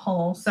rabbit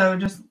hole, so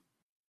just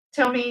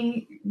tell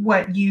me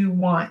what you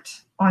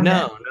want on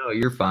that. No,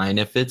 you're fine.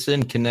 If it's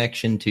in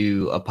connection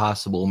to a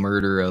possible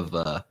murder of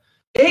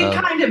it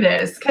kind of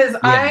is, because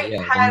I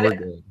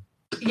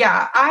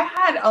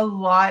had a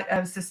lot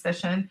of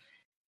suspicion.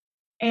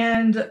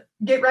 And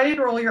get ready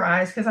to roll your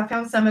eyes, because I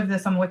found some of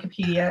this on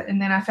Wikipedia, and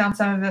then I found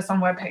some of this on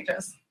web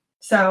pages.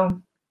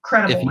 So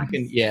credible.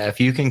 If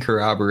you can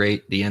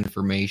corroborate the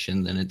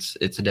information, then it's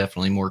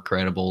definitely more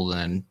credible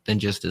than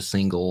just a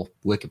single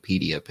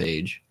Wikipedia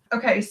page.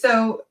 Okay,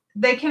 so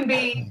they're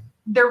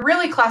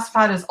really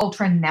classified as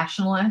ultra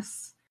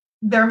nationalists.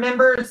 Their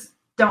members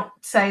don't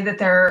say that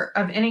they're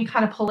of any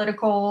kind of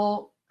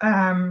political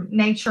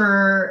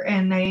nature,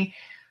 and they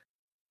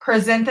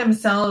present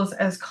themselves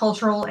as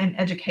cultural and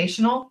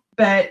educational,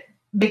 but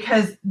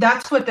because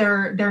that's what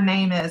their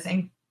name is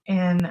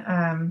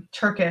in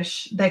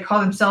Turkish, they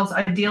call themselves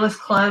Idealist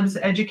Clubs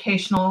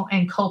Educational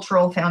and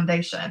Cultural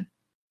Foundation.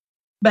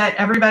 But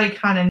everybody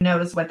kind of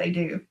knows what they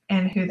do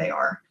and who they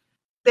are.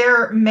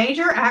 Their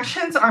major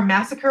actions are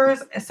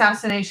massacres,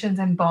 assassinations,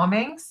 and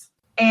bombings.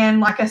 And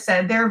like I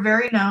said, they're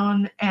very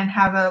known and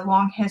have a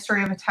long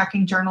history of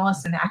attacking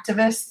journalists and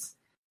activists.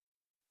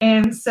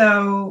 And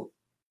so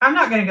I'm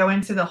not going to go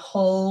into the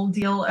whole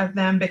deal of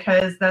them,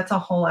 because that's a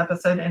whole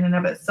episode in and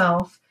of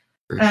itself.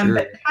 Sure.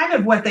 But kind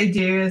of what they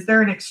do is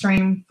they're an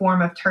extreme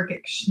form of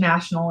Turkish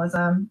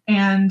nationalism,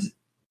 and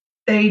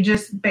they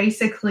just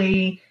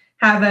basically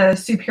have a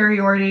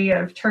superiority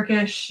of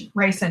Turkish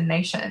race and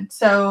nation.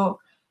 So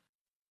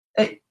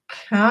it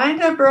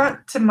kind of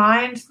brought to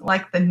mind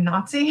like the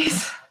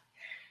Nazis.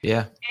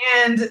 Yeah.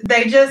 And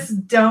they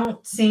just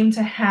don't seem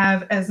to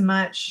have as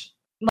much,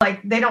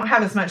 they don't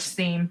have as much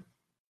steam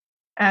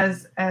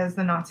as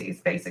the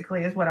Nazis,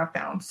 basically, is what I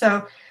found.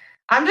 So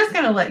I'm just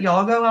going to let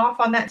y'all go off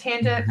on that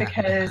tangent,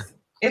 because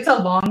it's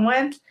a long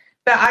one,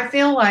 but I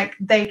feel like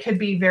they could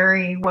be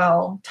very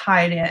well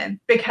tied in,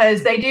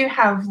 because they do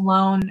have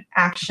lone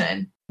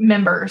action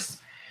members.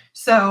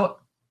 So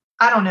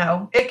I don't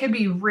know. It could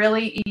be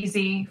really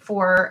easy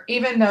for,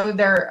 even though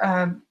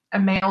they're a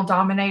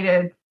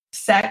male-dominated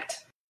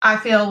sect, I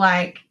feel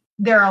like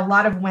there are a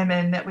lot of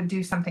women that would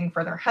do something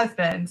for their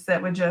husbands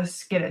that would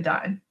just get it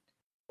done.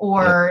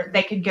 Or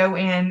they could go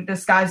in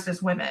disguised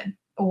as women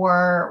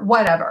or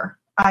whatever.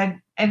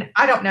 I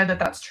don't know that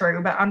that's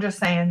true, but I'm just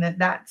saying that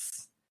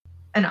that's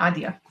an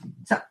idea.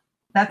 So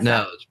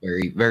it's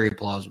very, very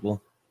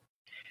plausible.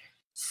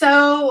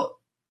 So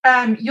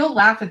you'll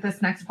laugh at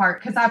this next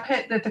part, because I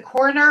put that the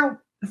coroner's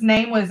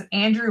name was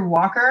Andrew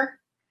Walker,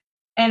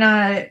 and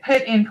I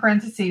put in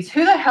parentheses,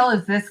 who the hell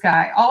is this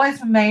guy?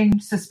 Always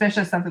remained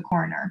suspicious of the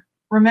coroner.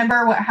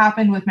 Remember what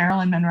happened with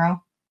Marilyn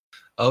Monroe?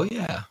 Oh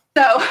yeah.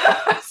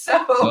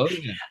 So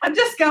I'm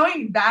just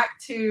going back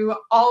to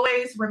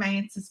always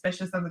remain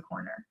suspicious of the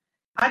coroner.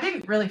 I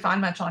didn't really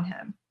find much on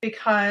him,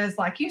 because,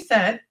 like you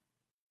said,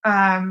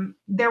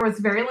 there was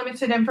very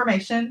limited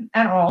information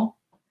at all.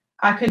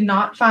 I could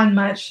not find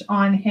much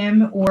on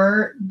him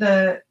or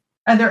the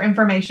other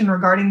information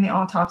regarding the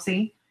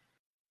autopsy.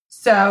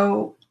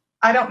 So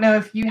I don't know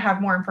if you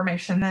have more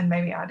information than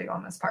maybe I do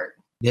on this part.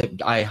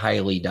 Yep, I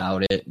highly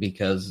doubt it,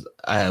 because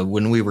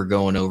when we were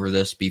going over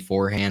this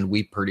beforehand,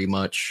 we pretty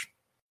much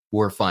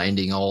were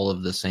finding all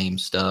of the same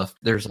stuff.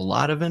 There's a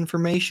lot of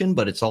information,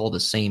 but it's all the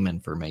same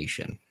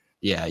information.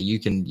 Yeah, you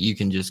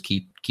can just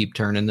keep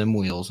turning them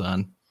wheels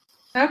on.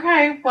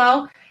 Okay,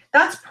 well,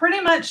 that's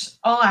pretty much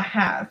all I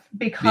have,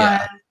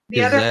 because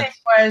the other thing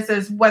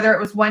is whether it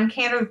was one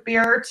can of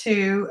beer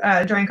to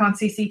drink on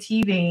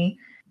CCTV.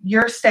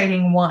 You're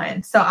stating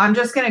one. So I'm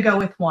just going to go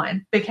with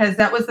one, because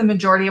that was the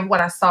majority of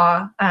what I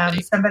saw.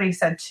 Somebody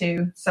said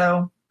two.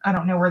 So I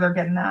don't know where they're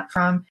getting that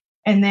from.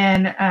 And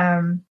then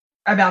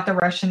about the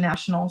Russian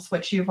nationals,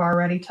 which you've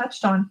already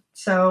touched on.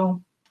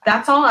 So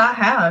that's all I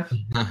have.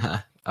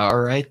 All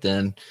right,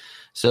 then.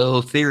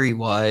 So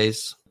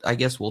theory-wise, I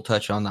guess we'll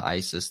touch on the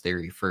ISIS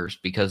theory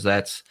first, because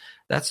that's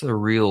a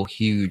real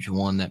huge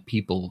one that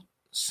people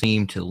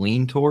seem to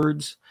lean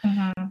towards.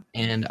 Mm-hmm.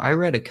 And I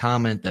read a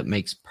comment that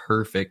makes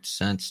perfect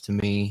sense to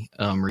me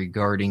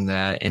regarding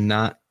that, and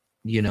not,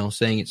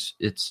 saying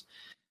it's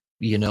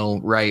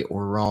right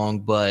or wrong,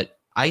 but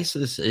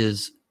ISIS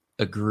is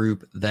a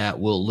group that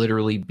will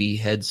literally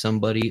behead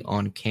somebody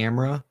on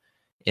camera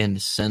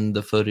and send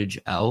the footage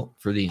out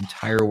for the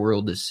entire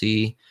world to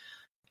see,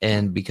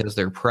 and because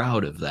they're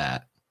proud of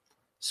that.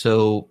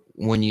 So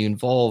when you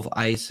involve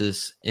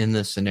ISIS in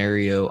this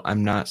scenario,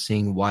 I'm not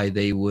seeing why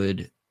they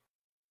would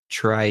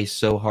try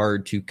so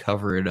hard to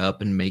cover it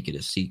up and make it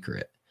a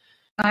secret.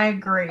 I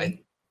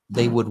agree.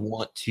 They would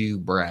want to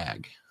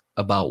brag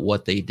about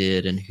what they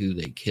did and who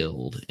they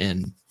killed.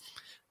 And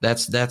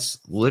that's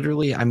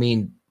literally, I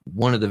mean,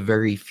 one of the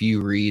very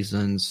few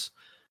reasons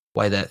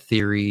why that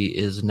theory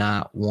is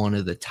not one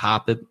of the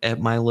top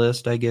at my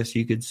list, I guess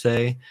you could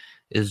say,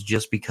 is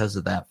just because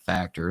of that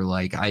factor.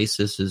 Like,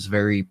 ISIS is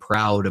very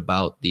proud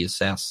about the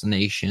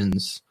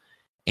assassinations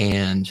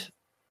and,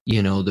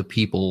 you know, the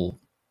people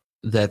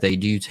that they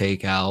do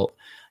take out.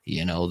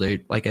 You know,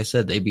 they, like I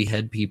said, they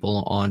behead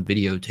people on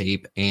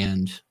videotape,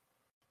 and,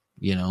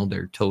 you know,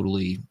 they're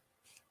totally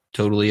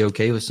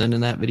okay with sending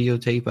that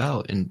videotape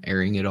out and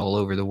airing it all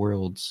over the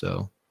world.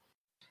 So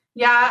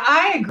yeah,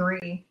 I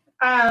agree.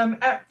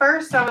 At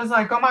first I was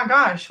like, oh my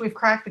gosh, we've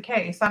cracked the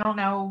case. I don't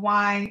know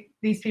why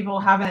these people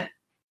haven't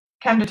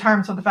come to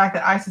terms with the fact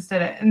that ISIS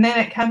did it. And then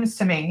it comes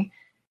to me,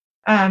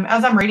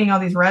 as I'm reading all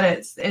these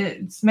Reddits,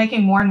 it's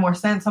making more and more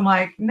sense. I'm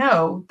like,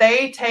 no,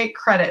 they take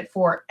credit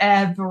for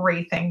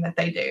everything that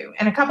they do.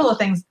 And a couple of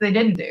things they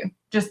didn't do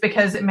just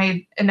because it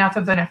made enough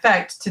of an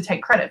effect to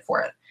take credit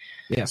for it.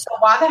 Yeah. So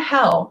why the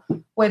hell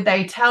would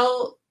they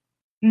tell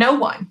no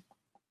one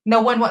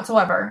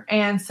whatsoever,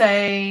 and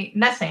say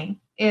nothing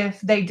if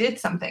they did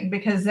something?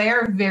 Because they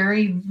are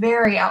very,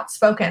 very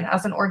outspoken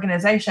as an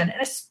organization,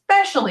 and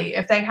especially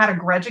if they had a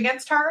grudge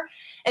against her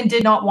and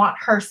did not want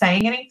her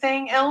saying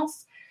anything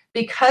else,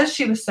 because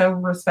she was so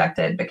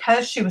respected,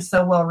 because she was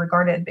so well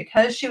regarded,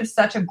 because she was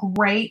such a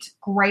great,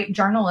 great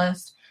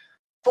journalist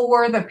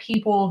for the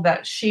people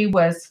that she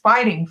was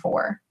fighting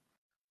for.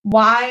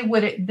 Why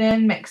would it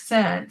then make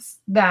sense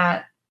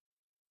that,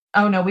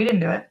 oh no, we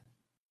didn't do it,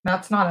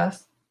 that's not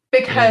us?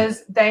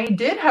 Because they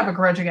did have a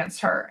grudge against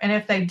her. And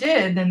if they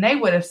did, then they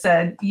would have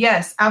said,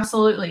 yes,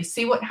 absolutely.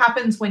 See what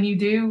happens when you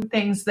do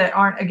things that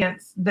are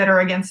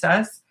against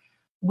us.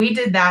 We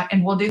did that,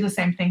 and we'll do the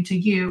same thing to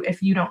you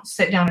if you don't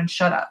sit down and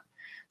shut up.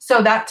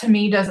 So that to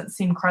me doesn't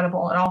seem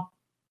credible at all.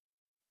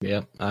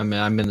 Yeah, I'm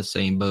in the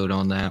same boat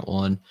on that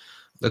one.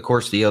 Of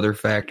course, the other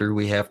factor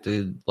we have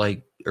to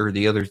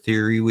the other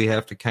theory we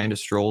have to kind of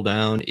stroll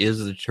down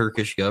is the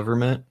Turkish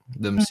government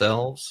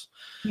themselves.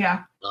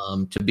 Yeah.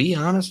 To be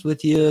honest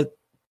with you,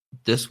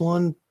 this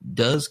one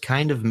does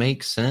kind of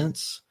make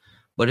sense,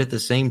 but at the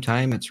same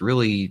time,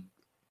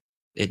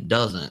 it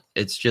doesn't.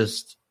 It's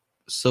just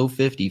so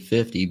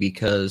 50-50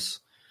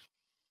 because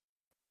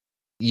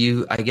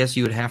I guess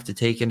you would have to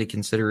take into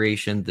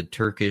consideration the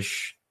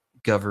Turkish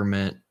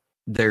government,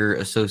 their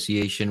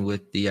association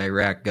with the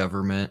Iraq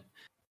government.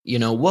 You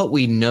know, what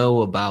we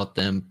know about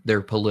them,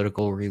 their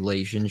political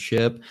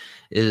relationship,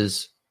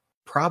 is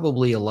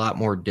probably a lot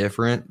more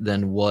different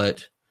than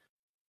what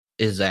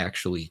is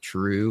actually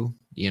true.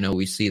 You know,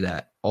 we see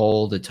that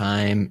all the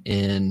time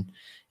in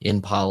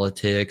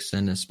politics,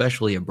 and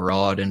especially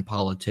abroad in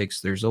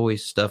politics. There's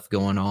always stuff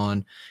going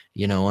on,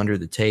 you know, under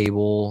the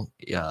table,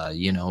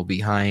 you know,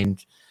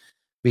 behind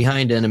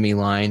enemy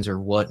lines or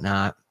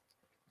whatnot.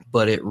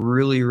 But it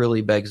really,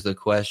 really begs the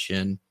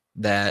question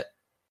that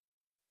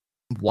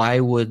why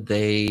would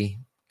they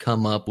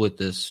come up with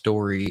this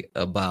story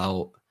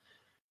about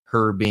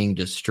her being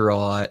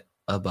distraught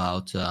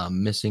about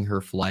missing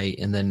her flight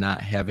and then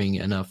not having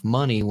enough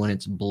money when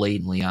it's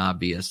blatantly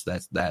obvious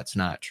that that's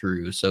not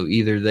true? So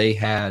either they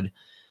had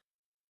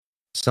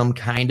some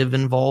kind of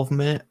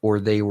involvement or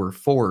they were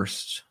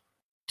forced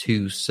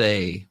to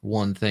say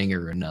one thing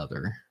or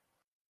another.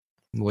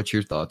 What's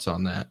your thoughts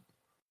on that?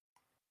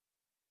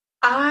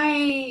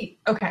 I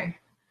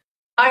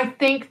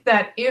think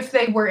that if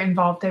they were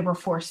involved, they were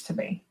forced to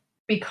be,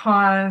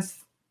 because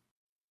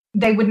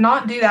they would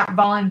not do that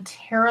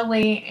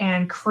voluntarily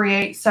and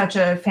create such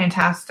a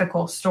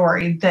fantastical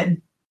story that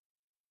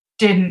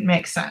didn't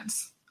make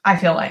sense. I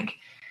feel like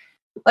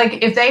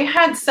if they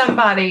had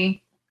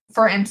somebody,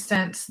 for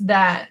instance,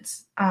 that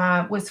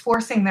was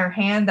forcing their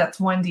hand, that's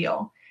one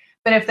deal.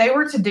 But if they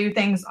were to do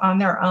things on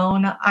their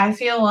own, I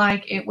feel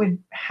like it would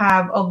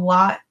have a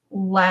lot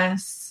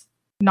less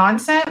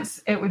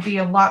nonsense. It would be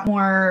a lot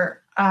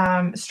more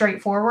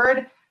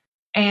straightforward.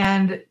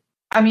 And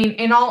I mean,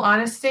 in all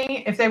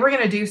honesty, if they were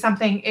going to do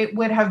something, it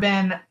would have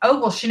been, oh,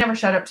 well, she never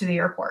showed up to the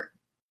airport.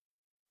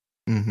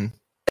 Mm-hmm.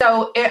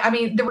 So,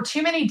 there were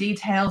too many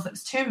details. It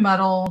was too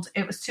muddled.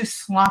 It was too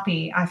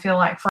sloppy, I feel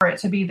like, for it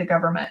to be the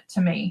government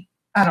to me.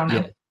 I don't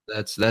know.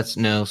 Yeah, that's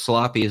no,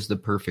 sloppy is the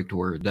perfect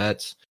word.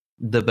 That's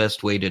the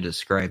best way to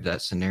describe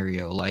that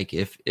scenario. Like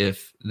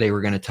if they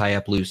were going to tie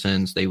up loose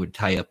ends, they would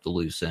tie up the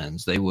loose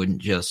ends. They wouldn't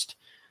just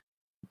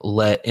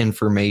let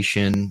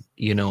information,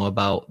 you know,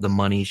 about the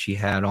money she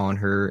had on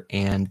her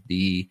and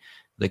the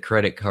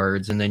credit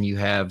cards, and then you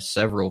have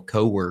several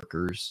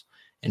coworkers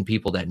and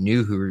people that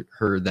knew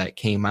her that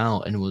came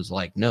out and was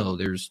like, no,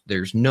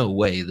 there's no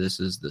way this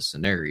is the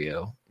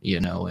scenario, you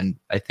know. And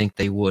I think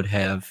they would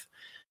have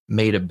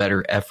made a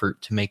better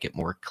effort to make it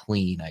more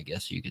clean, I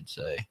guess you could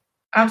say.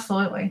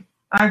 Absolutely.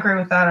 I agree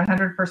with that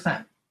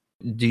 100%.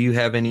 Do you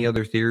have any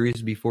other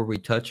theories before we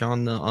touch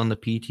on the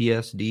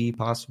PTSD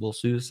possible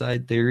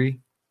suicide theory?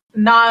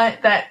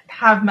 Not that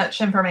have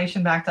much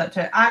information backed up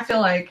to it. I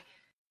feel like,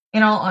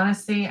 in all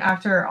honesty,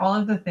 after all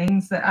of the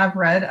things that I've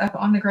read up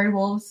on the Grey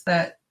Wolves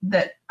that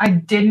I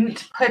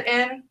didn't put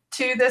in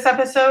to this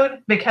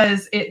episode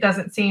because it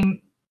doesn't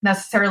seem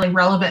necessarily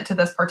relevant to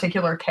this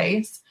particular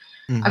case.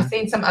 Mm-hmm. I've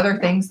seen some other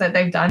things that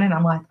they've done, and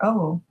I'm like,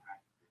 oh,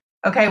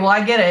 okay, well,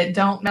 I get it.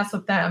 Don't mess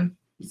with them.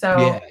 So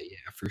yeah,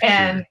 for sure.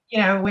 And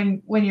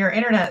when your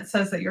internet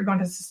says that you're going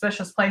to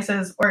suspicious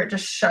places, or it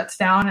just shuts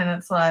down, and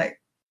it's like,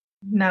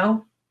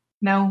 no,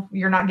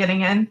 you're not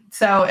getting in.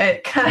 So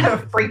it kind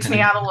of freaks me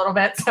out a little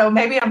bit. So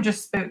maybe I'm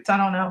just spooked. I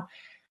don't know.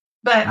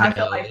 But I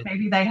feel like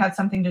maybe they had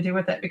something to do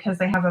with it because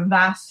they have a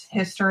vast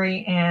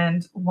history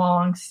and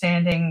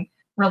long-standing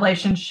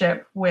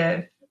relationship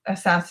with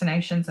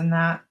assassinations and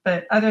that.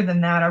 But other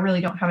than that, I really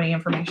don't have any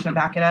information to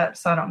back it up.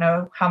 So I don't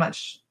know how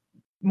much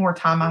more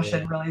time I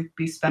should really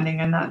be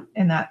spending in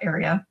that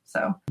area.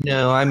 So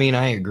no, I mean,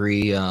 I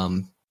agree.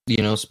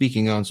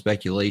 Speaking on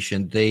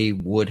speculation, they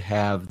would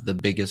have the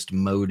biggest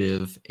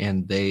motive,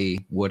 and they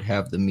would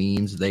have the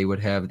means, they would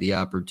have the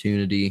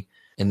opportunity,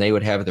 and they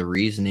would have the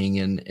reasoning.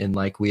 And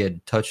like we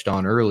had touched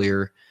on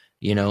earlier,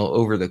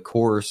 over the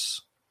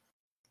course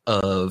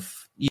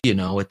of, a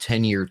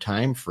 10-year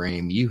time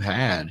frame, you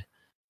had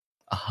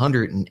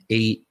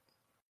 108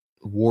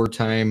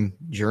 wartime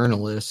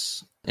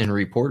journalists and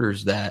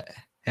reporters that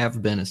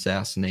have been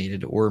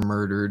assassinated or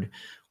murdered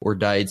or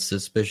died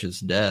suspicious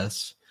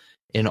deaths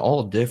in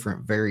all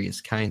different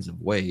various kinds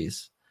of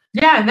ways.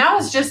 Yeah, and that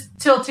was just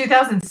till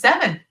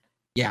 2007.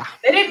 Yeah.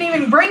 They didn't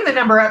even bring the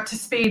number up to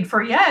speed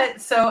for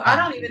yet, so I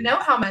don't even know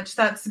how much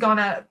that's gone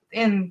up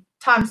in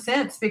time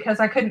since, because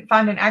I couldn't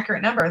find an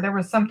accurate number. There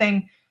was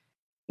something,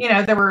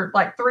 there were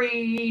like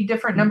 3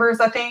 different numbers,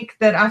 I think,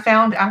 that I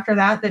found after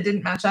that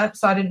didn't match up,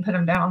 so I didn't put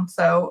them down.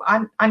 So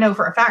I know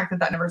for a fact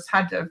that number's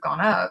had to have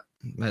gone up.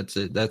 That's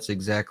it. That's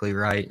exactly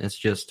right. It's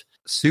just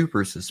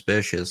super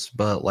suspicious.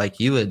 But like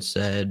you had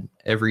said,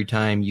 every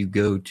time you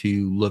go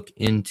to look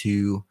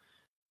into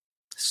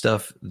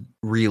stuff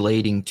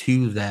relating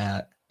to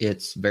that,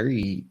 it's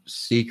very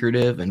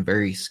secretive and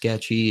very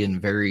sketchy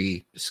and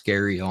very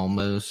scary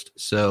almost.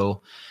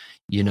 So,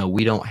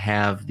 we don't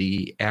have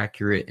the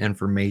accurate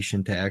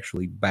information to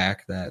actually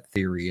back that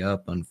theory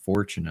up,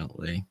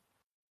 unfortunately.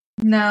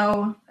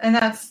 No, and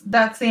that's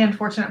the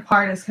unfortunate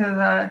part, is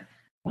because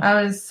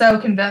I was so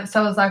convinced.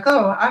 I was like,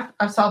 oh,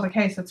 I've solved the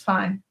case. It's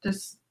fine.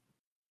 Just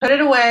put it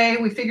away.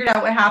 We figured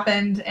out what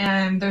happened,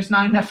 and there's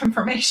not enough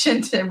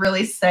information to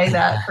really say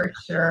that for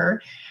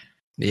sure.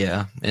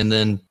 Yeah. And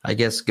then I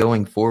guess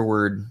going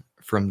forward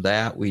from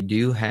that, we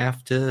do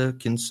have to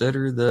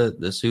consider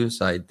the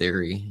suicide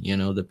theory,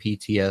 the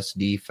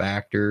PTSD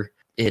factor.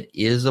 It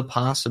is a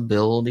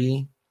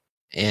possibility,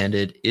 and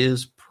it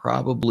is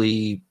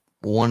probably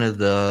one of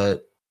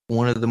the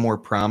more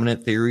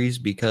prominent theories,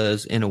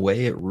 because in a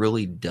way it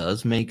really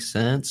does make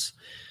sense.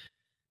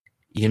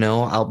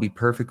 I'll be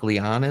perfectly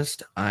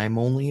honest, I'm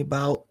only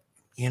about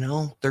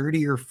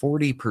 30 or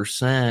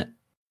 40%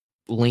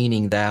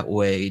 leaning that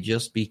way,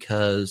 just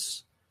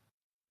because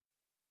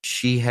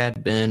she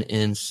had been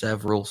in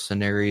several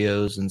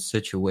scenarios and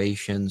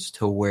situations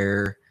to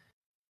where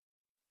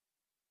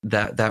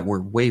that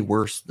were way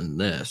worse than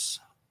this,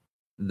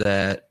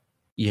 that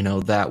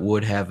that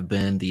would have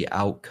been the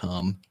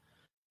outcome.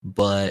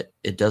 But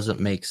it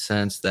doesn't make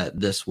sense that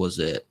this was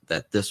it,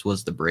 that this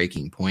was the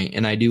breaking point.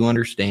 And I do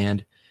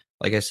understand,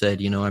 like I said,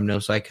 I'm no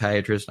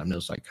psychiatrist, I'm no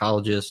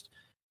psychologist.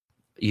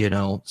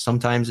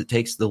 Sometimes it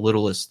takes the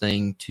littlest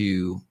thing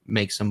to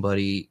make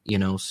somebody,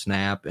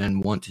 snap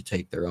and want to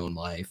take their own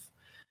life.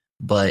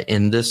 But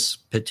in this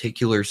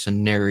particular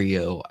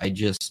scenario, I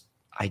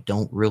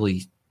don't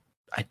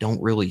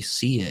really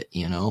see it,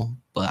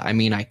 But I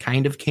mean, I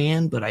kind of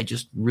can, but I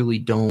just really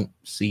don't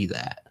see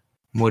that.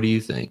 What do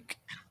you think?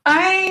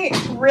 I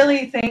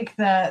really think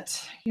that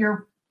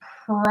you're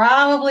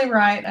probably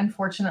right,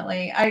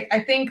 unfortunately.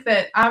 I think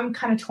that I'm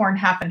kind of torn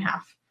half and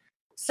half.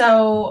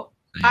 So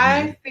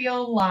I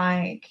feel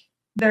like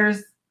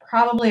there's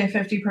probably a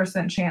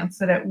 50% chance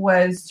that it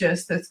was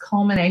just this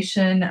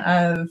culmination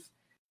of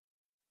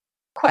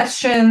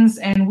questions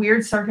and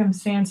weird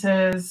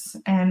circumstances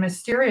and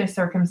mysterious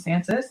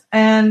circumstances,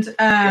 and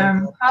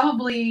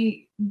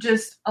probably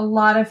just a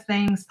lot of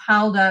things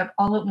piled up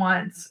all at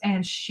once,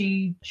 and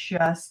she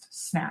just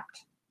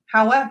snapped.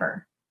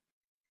 However,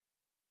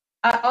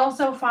 I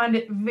also find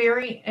it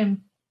very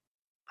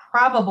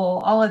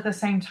improbable all at the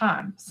same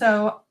time.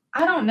 So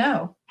I don't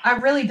know. I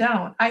really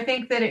don't. I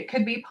think that it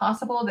could be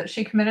possible that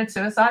she committed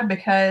suicide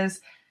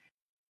because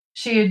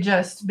she had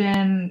just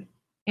been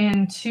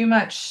in too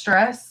much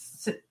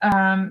stress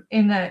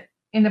in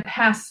the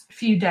past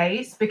few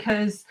days,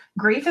 because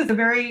grief is a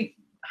very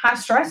high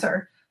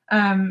stressor.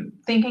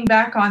 Thinking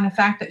back on the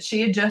fact that she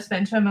had just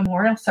been to a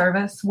memorial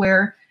service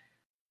where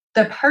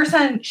the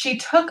person she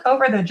took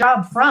over the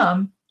job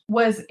from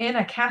was in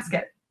a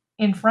casket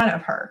in front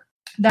of her.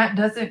 That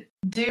doesn't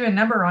do a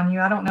number on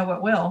you. I don't know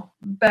what will,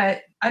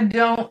 but I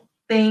don't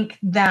think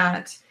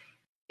that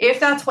if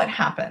that's what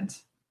happened,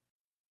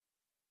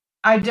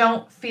 I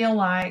don't feel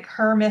like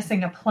her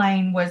missing a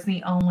plane was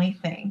the only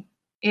thing.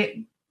 It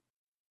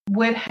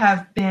would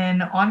have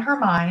been on her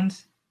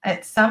mind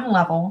at some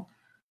level,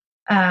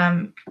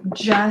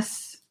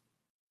 just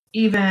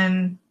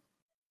even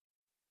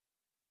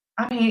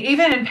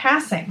in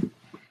passing.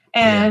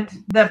 And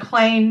the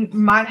plane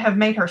might have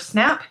made her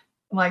snap,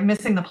 like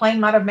missing the plane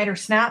might have made her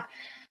snap.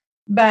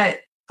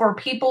 But for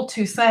people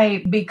to say,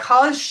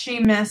 because she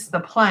missed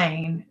the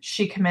plane,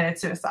 she committed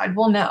suicide.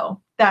 Well,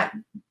 no, that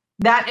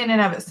in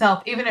and of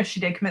itself, even if she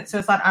did commit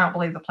suicide, I don't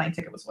believe the plane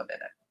ticket was what did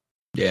it.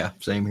 Yeah,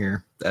 same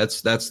here.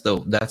 That's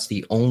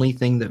the only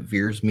thing that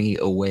veers me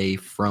away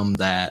from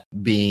that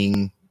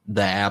being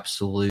the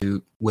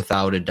absolute,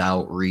 without a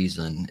doubt,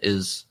 reason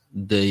is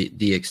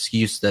the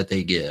excuse that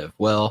they give.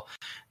 Well,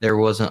 there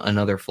wasn't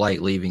another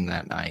flight leaving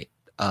that night.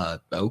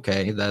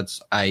 Okay,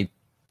 I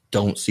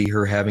don't see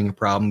her having a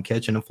problem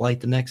catching a flight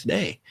the next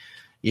day.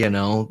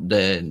 And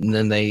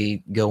then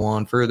they go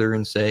on further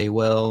and say,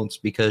 well, it's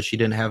because she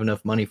didn't have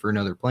enough money for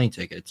another plane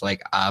ticket. It's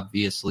like,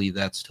 obviously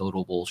that's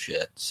total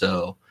bullshit.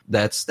 So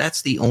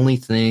that's the only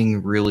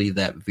thing really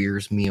that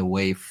veers me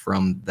away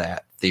from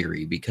that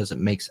theory, because it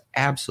makes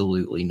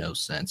absolutely no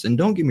sense. And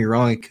don't get me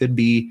wrong, it could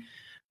be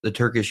the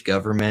Turkish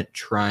government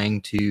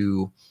trying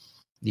to,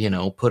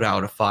 put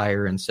out a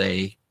fire and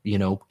say,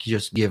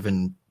 just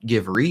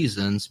give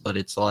reasons, but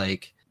it's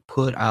like,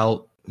 put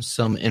out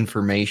some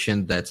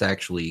information that's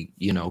actually,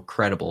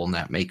 credible and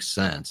that makes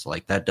sense.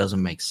 Like, that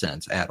doesn't make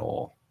sense at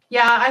all.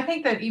 Yeah, I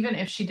think that even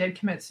if she did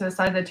commit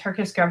suicide, the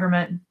Turkish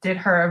government did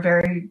her a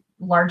very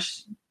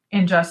large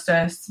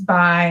injustice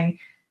by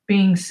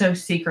being so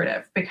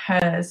secretive,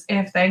 because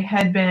if they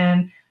had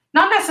been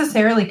not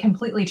necessarily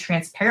completely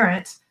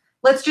transparent,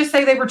 let's just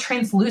say they were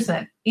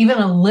translucent, even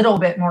a little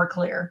bit more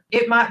clear,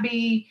 it might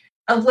be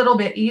a little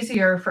bit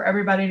easier for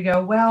everybody to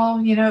go,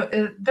 well,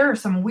 there are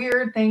some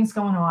weird things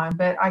going on,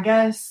 but I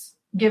guess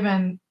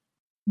given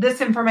this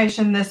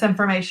information, and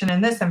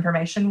this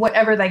information,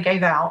 whatever they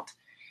gave out,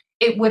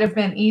 it would have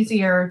been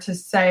easier to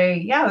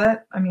say, yeah,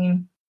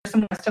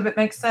 some rest of it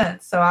makes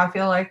sense. So I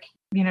feel like,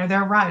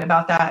 they're right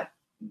about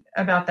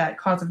that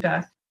cause of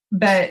death,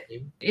 but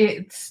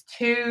it's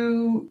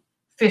too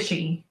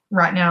fishy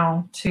right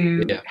now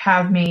to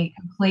have me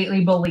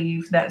completely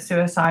believe that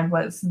suicide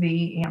was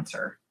the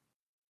answer.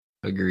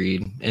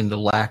 Agreed. And the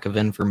lack of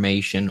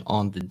information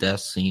on the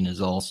death scene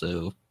is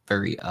also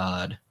very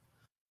odd.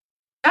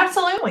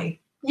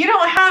 Absolutely. You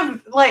don't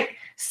have,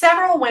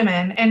 several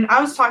women, and I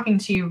was talking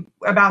to you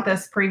about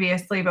this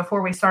previously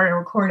before we started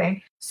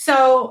recording.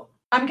 So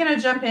I'm going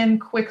to jump in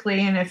quickly,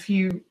 and if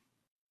you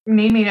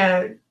need me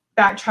to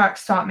backtrack,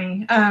 stop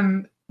me.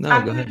 I'm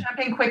going to jump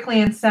in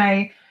quickly and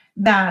say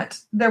that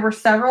there were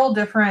several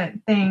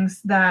different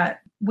things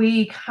that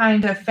we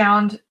kind of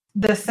found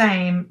the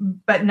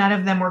same, but none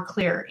of them were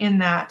clear in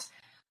that,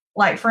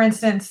 like, for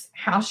instance,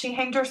 how she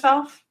hanged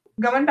herself.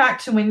 Going back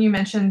to when you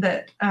mentioned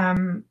that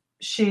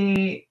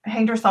she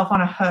hanged herself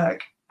on a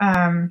hook,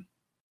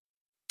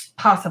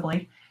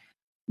 possibly.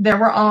 There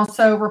were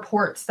also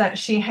reports that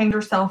she hanged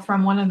herself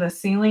from one of the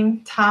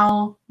ceiling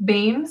tile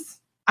beams.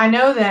 I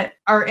know that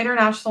our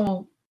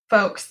international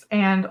folks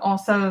and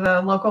also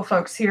the local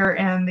folks here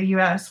in the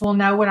U.S. will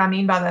know what I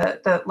mean by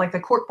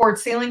the corkboard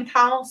ceiling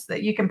tiles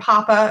that you can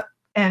pop up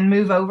and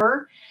move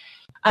over.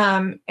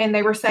 And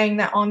they were saying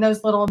that on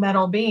those little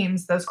metal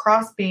beams, those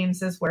cross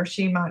beams, is where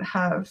she might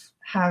have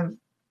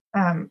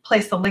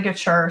placed the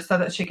ligature so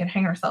that she can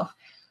hang herself.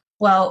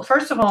 Well,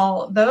 first of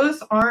all,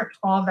 those aren't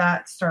all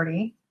that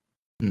sturdy.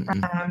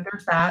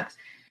 There's that.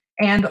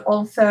 And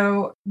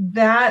also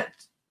that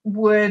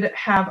would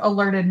have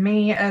alerted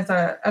me as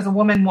a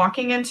woman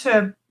walking into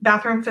a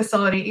bathroom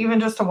facility, even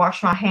just to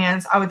wash my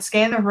hands. I would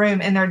scan the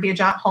room and there'd be a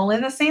giant hole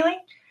in the ceiling.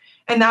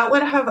 And that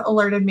would have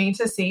alerted me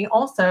to see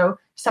also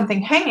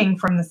something hanging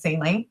from the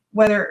ceiling,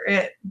 whether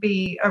it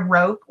be a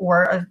rope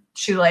or a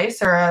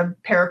shoelace or a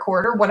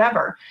paracord or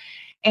whatever.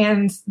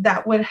 And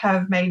that would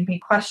have made me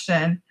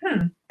question,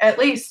 at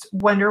least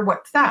wonder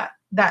what's that?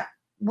 That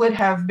would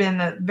have been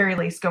the very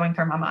least going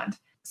through my mind.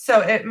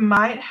 So it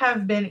might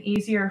have been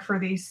easier for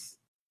these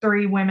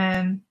three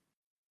women,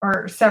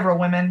 or several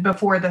women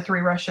before the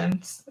three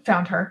Russians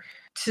found her,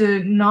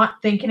 to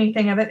not think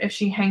anything of it if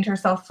she hanged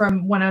herself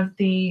from one of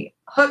the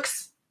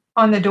hooks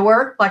on the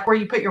door, like where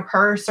you put your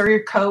purse or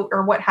your coat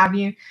or what have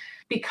you.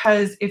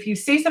 Because if you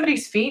see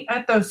somebody's feet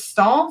at those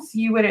stalls,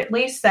 you would at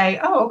least say,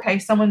 oh, okay,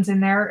 someone's in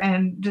there,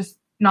 and just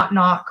not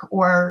knock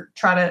or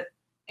try to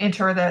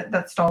enter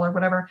that stall or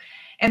whatever.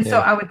 And so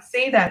I would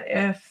say that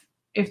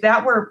if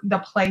that were the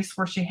place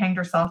where she hanged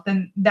herself,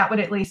 then that would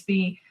at least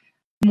be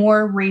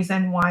more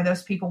reason why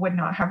those people would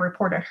not have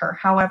reported her.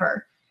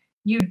 However,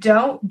 you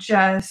don't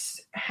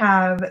just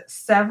have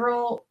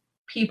several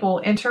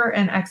people enter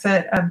and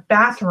exit a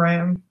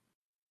bathroom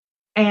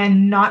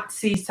and not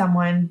see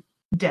someone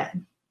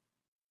dead.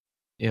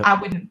 Yep.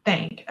 I wouldn't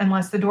think,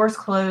 unless the door's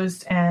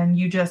closed and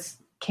you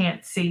just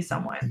can't see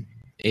someone.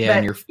 Yeah,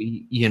 and your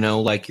feet,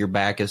 like your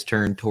back is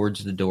turned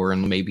towards the door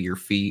and maybe your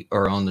feet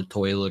are on the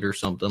toilet or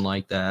something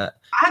like that.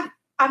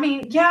 I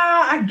mean,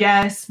 yeah, I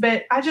guess,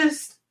 but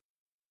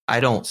I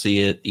don't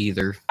see it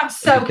either. I'm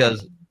so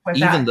because with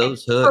even that.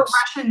 those For hooks,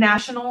 Russian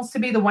nationals to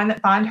be the one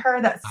that find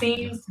her, that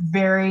seems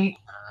very,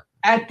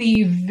 at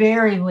the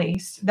very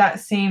least, that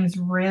seems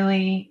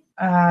really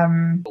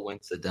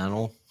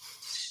coincidental.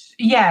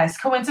 Yes,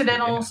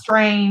 coincidental,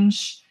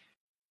 strange,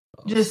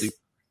 just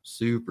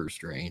super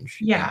strange.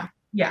 Yeah.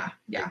 I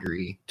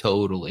agree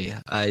totally.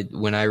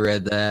 When I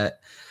read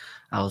that,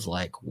 I was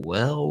like,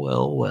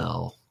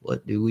 well,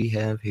 what do we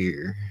have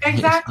here?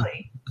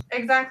 Exactly.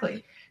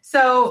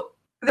 So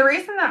the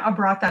reason that I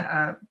brought that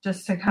up,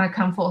 just to kind of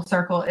come full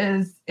circle,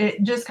 is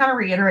it just kind of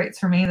reiterates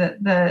for me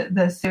that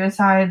the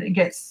suicide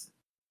gets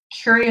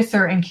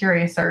curiouser and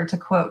curiouser, to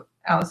quote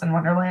Alice in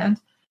Wonderland.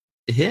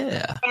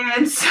 Yeah.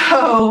 And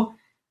so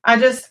I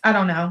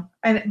don't know.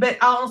 But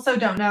I also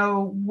don't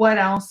know what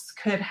else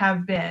could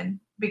have been,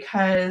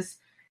 because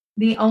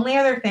the only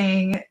other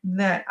thing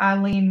that I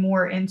lean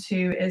more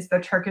into is the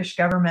Turkish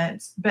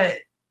government. But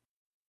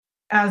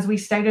as we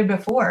stated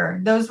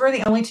before, those were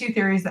the only two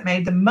theories that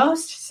made the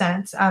most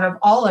sense out of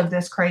all of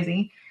this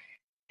crazy.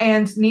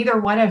 And neither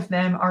one of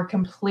them are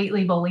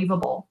completely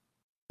believable.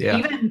 Yeah.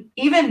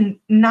 Even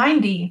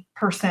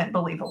 90%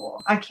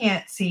 believable. I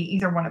can't see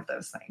either one of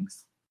those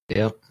things.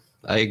 Yep.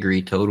 I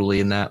agree totally.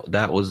 And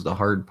that was the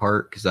hard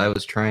part, because I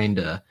was trying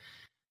to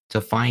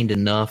find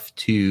enough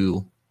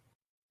to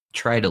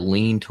try to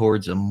lean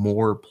towards a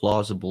more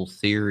plausible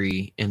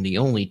theory. And the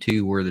only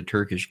two were the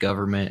Turkish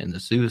government and the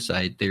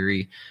suicide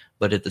theory.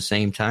 But at the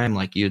same time,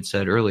 like you had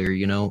said earlier,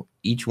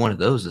 each one of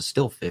those is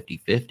still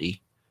 50-50.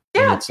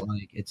 Yeah. And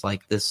it's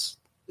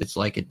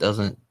like it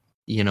doesn't,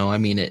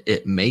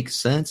 it makes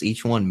sense.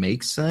 Each one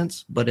makes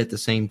sense. But at the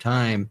same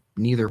time,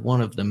 neither one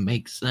of them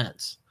makes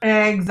sense.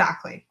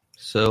 Exactly.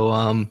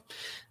 So,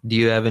 do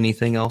you have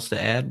anything else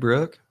to add,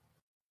 Brooke?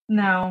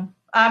 No,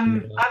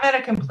 I'm at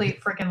a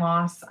complete freaking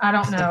loss. I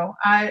don't know.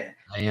 I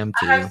am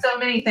too. I have so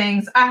many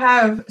things. I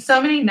have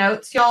so many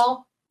notes,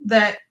 y'all,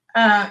 that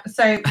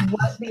say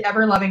what the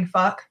ever loving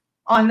fuck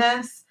on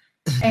this,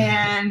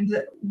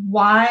 and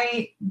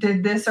why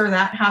did this or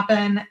that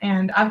happen.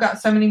 And I've got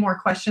so many more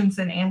questions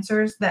than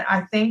answers that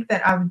I think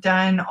that I've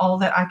done all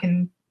that I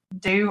can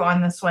do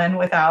on this one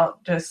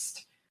without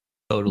just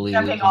totally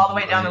jumping all the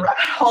way down the rabbit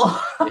hole.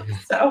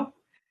 So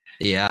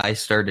yeah, I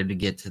started to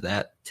get to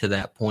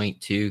that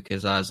point too,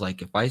 because I was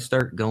like, if I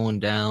start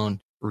going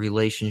down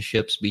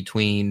relationships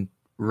between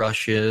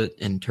Russia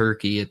and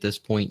Turkey at this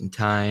point in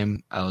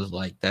time, I was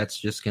like, that's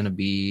just going to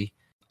be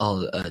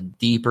a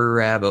deeper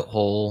rabbit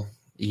hole,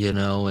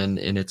 and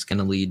it's going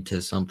to lead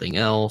to something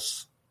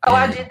else. Oh,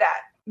 I did that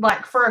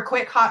like for a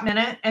quick hot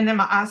minute, and then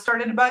my eyes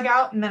started to bug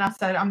out, and then I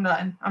said, I'm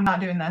done. I'm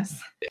not doing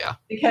this. Yeah.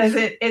 Because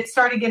it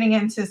started getting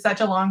into such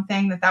a long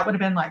thing that would have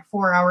been like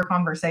 4-hour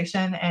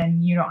conversation,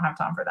 and you don't have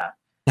time for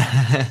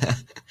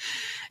that.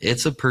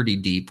 It's a pretty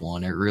deep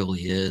one. It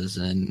really is.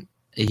 And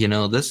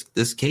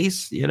this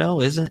case,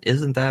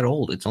 isn't that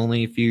old. It's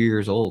only a few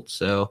years old.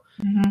 So,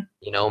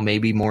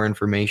 maybe more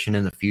information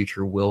in the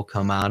future will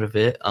come out of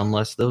it,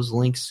 unless those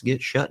links get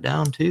shut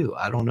down too.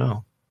 I don't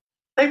know.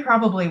 They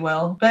probably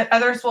will, but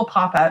others will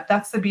pop up.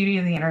 That's the beauty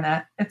of the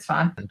internet. It's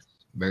fun. That's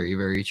very,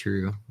 very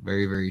true.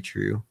 Very, very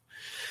true.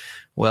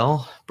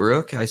 Well,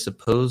 Brooke, I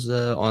suppose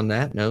on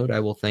that note, I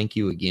will thank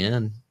you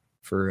again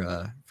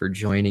for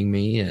joining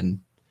me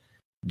and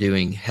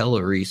doing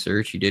hella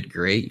research. You did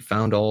great. You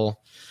found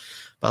all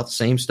about the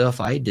same stuff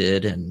I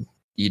did, and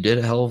you did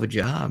a hell of a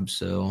job.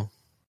 So,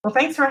 well,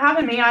 thanks for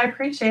having me. I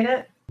appreciate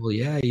it. Well,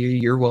 yeah,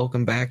 you're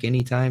welcome back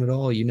anytime at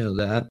all. You know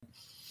that.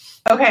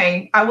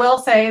 Okay, I will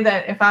say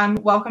that if I'm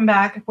welcome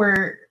back,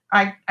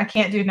 I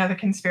can't do another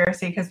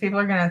conspiracy, because people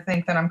are going to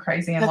think that I'm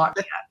crazy and lock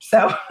me up.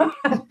 So,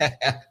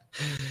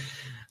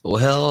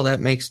 well, that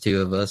makes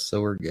two of us,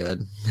 so we're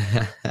good.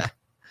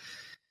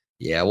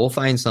 Yeah, we'll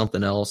find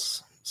something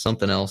else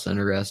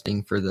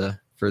interesting for the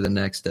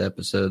next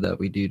episode that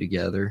we do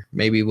together.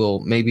 Maybe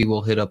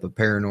we'll hit up a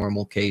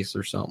paranormal case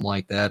or something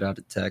like that out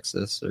of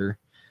Texas, or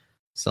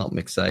something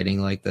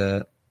exciting like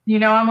that.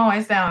 I'm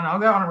always down. I'll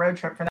go on a road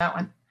trip for that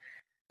one.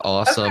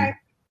 Awesome. Okay.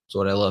 That's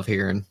what I love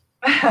hearing.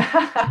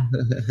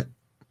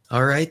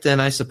 All right,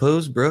 then, I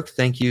suppose, Brooke,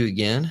 thank you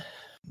again.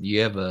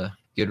 You have a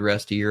good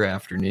rest of your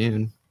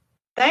afternoon.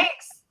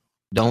 Thanks.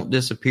 Don't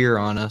disappear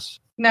on us.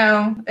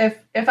 No,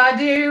 if I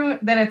do,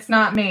 then it's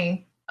not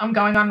me. I'm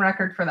going on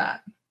record for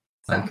that.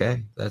 So.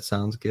 Okay, that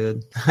sounds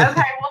good. Okay,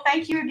 well,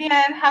 thank you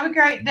again. Have a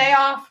great day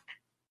off.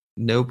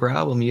 No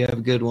problem. You have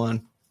a good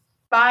one.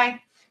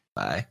 Bye.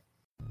 Bye.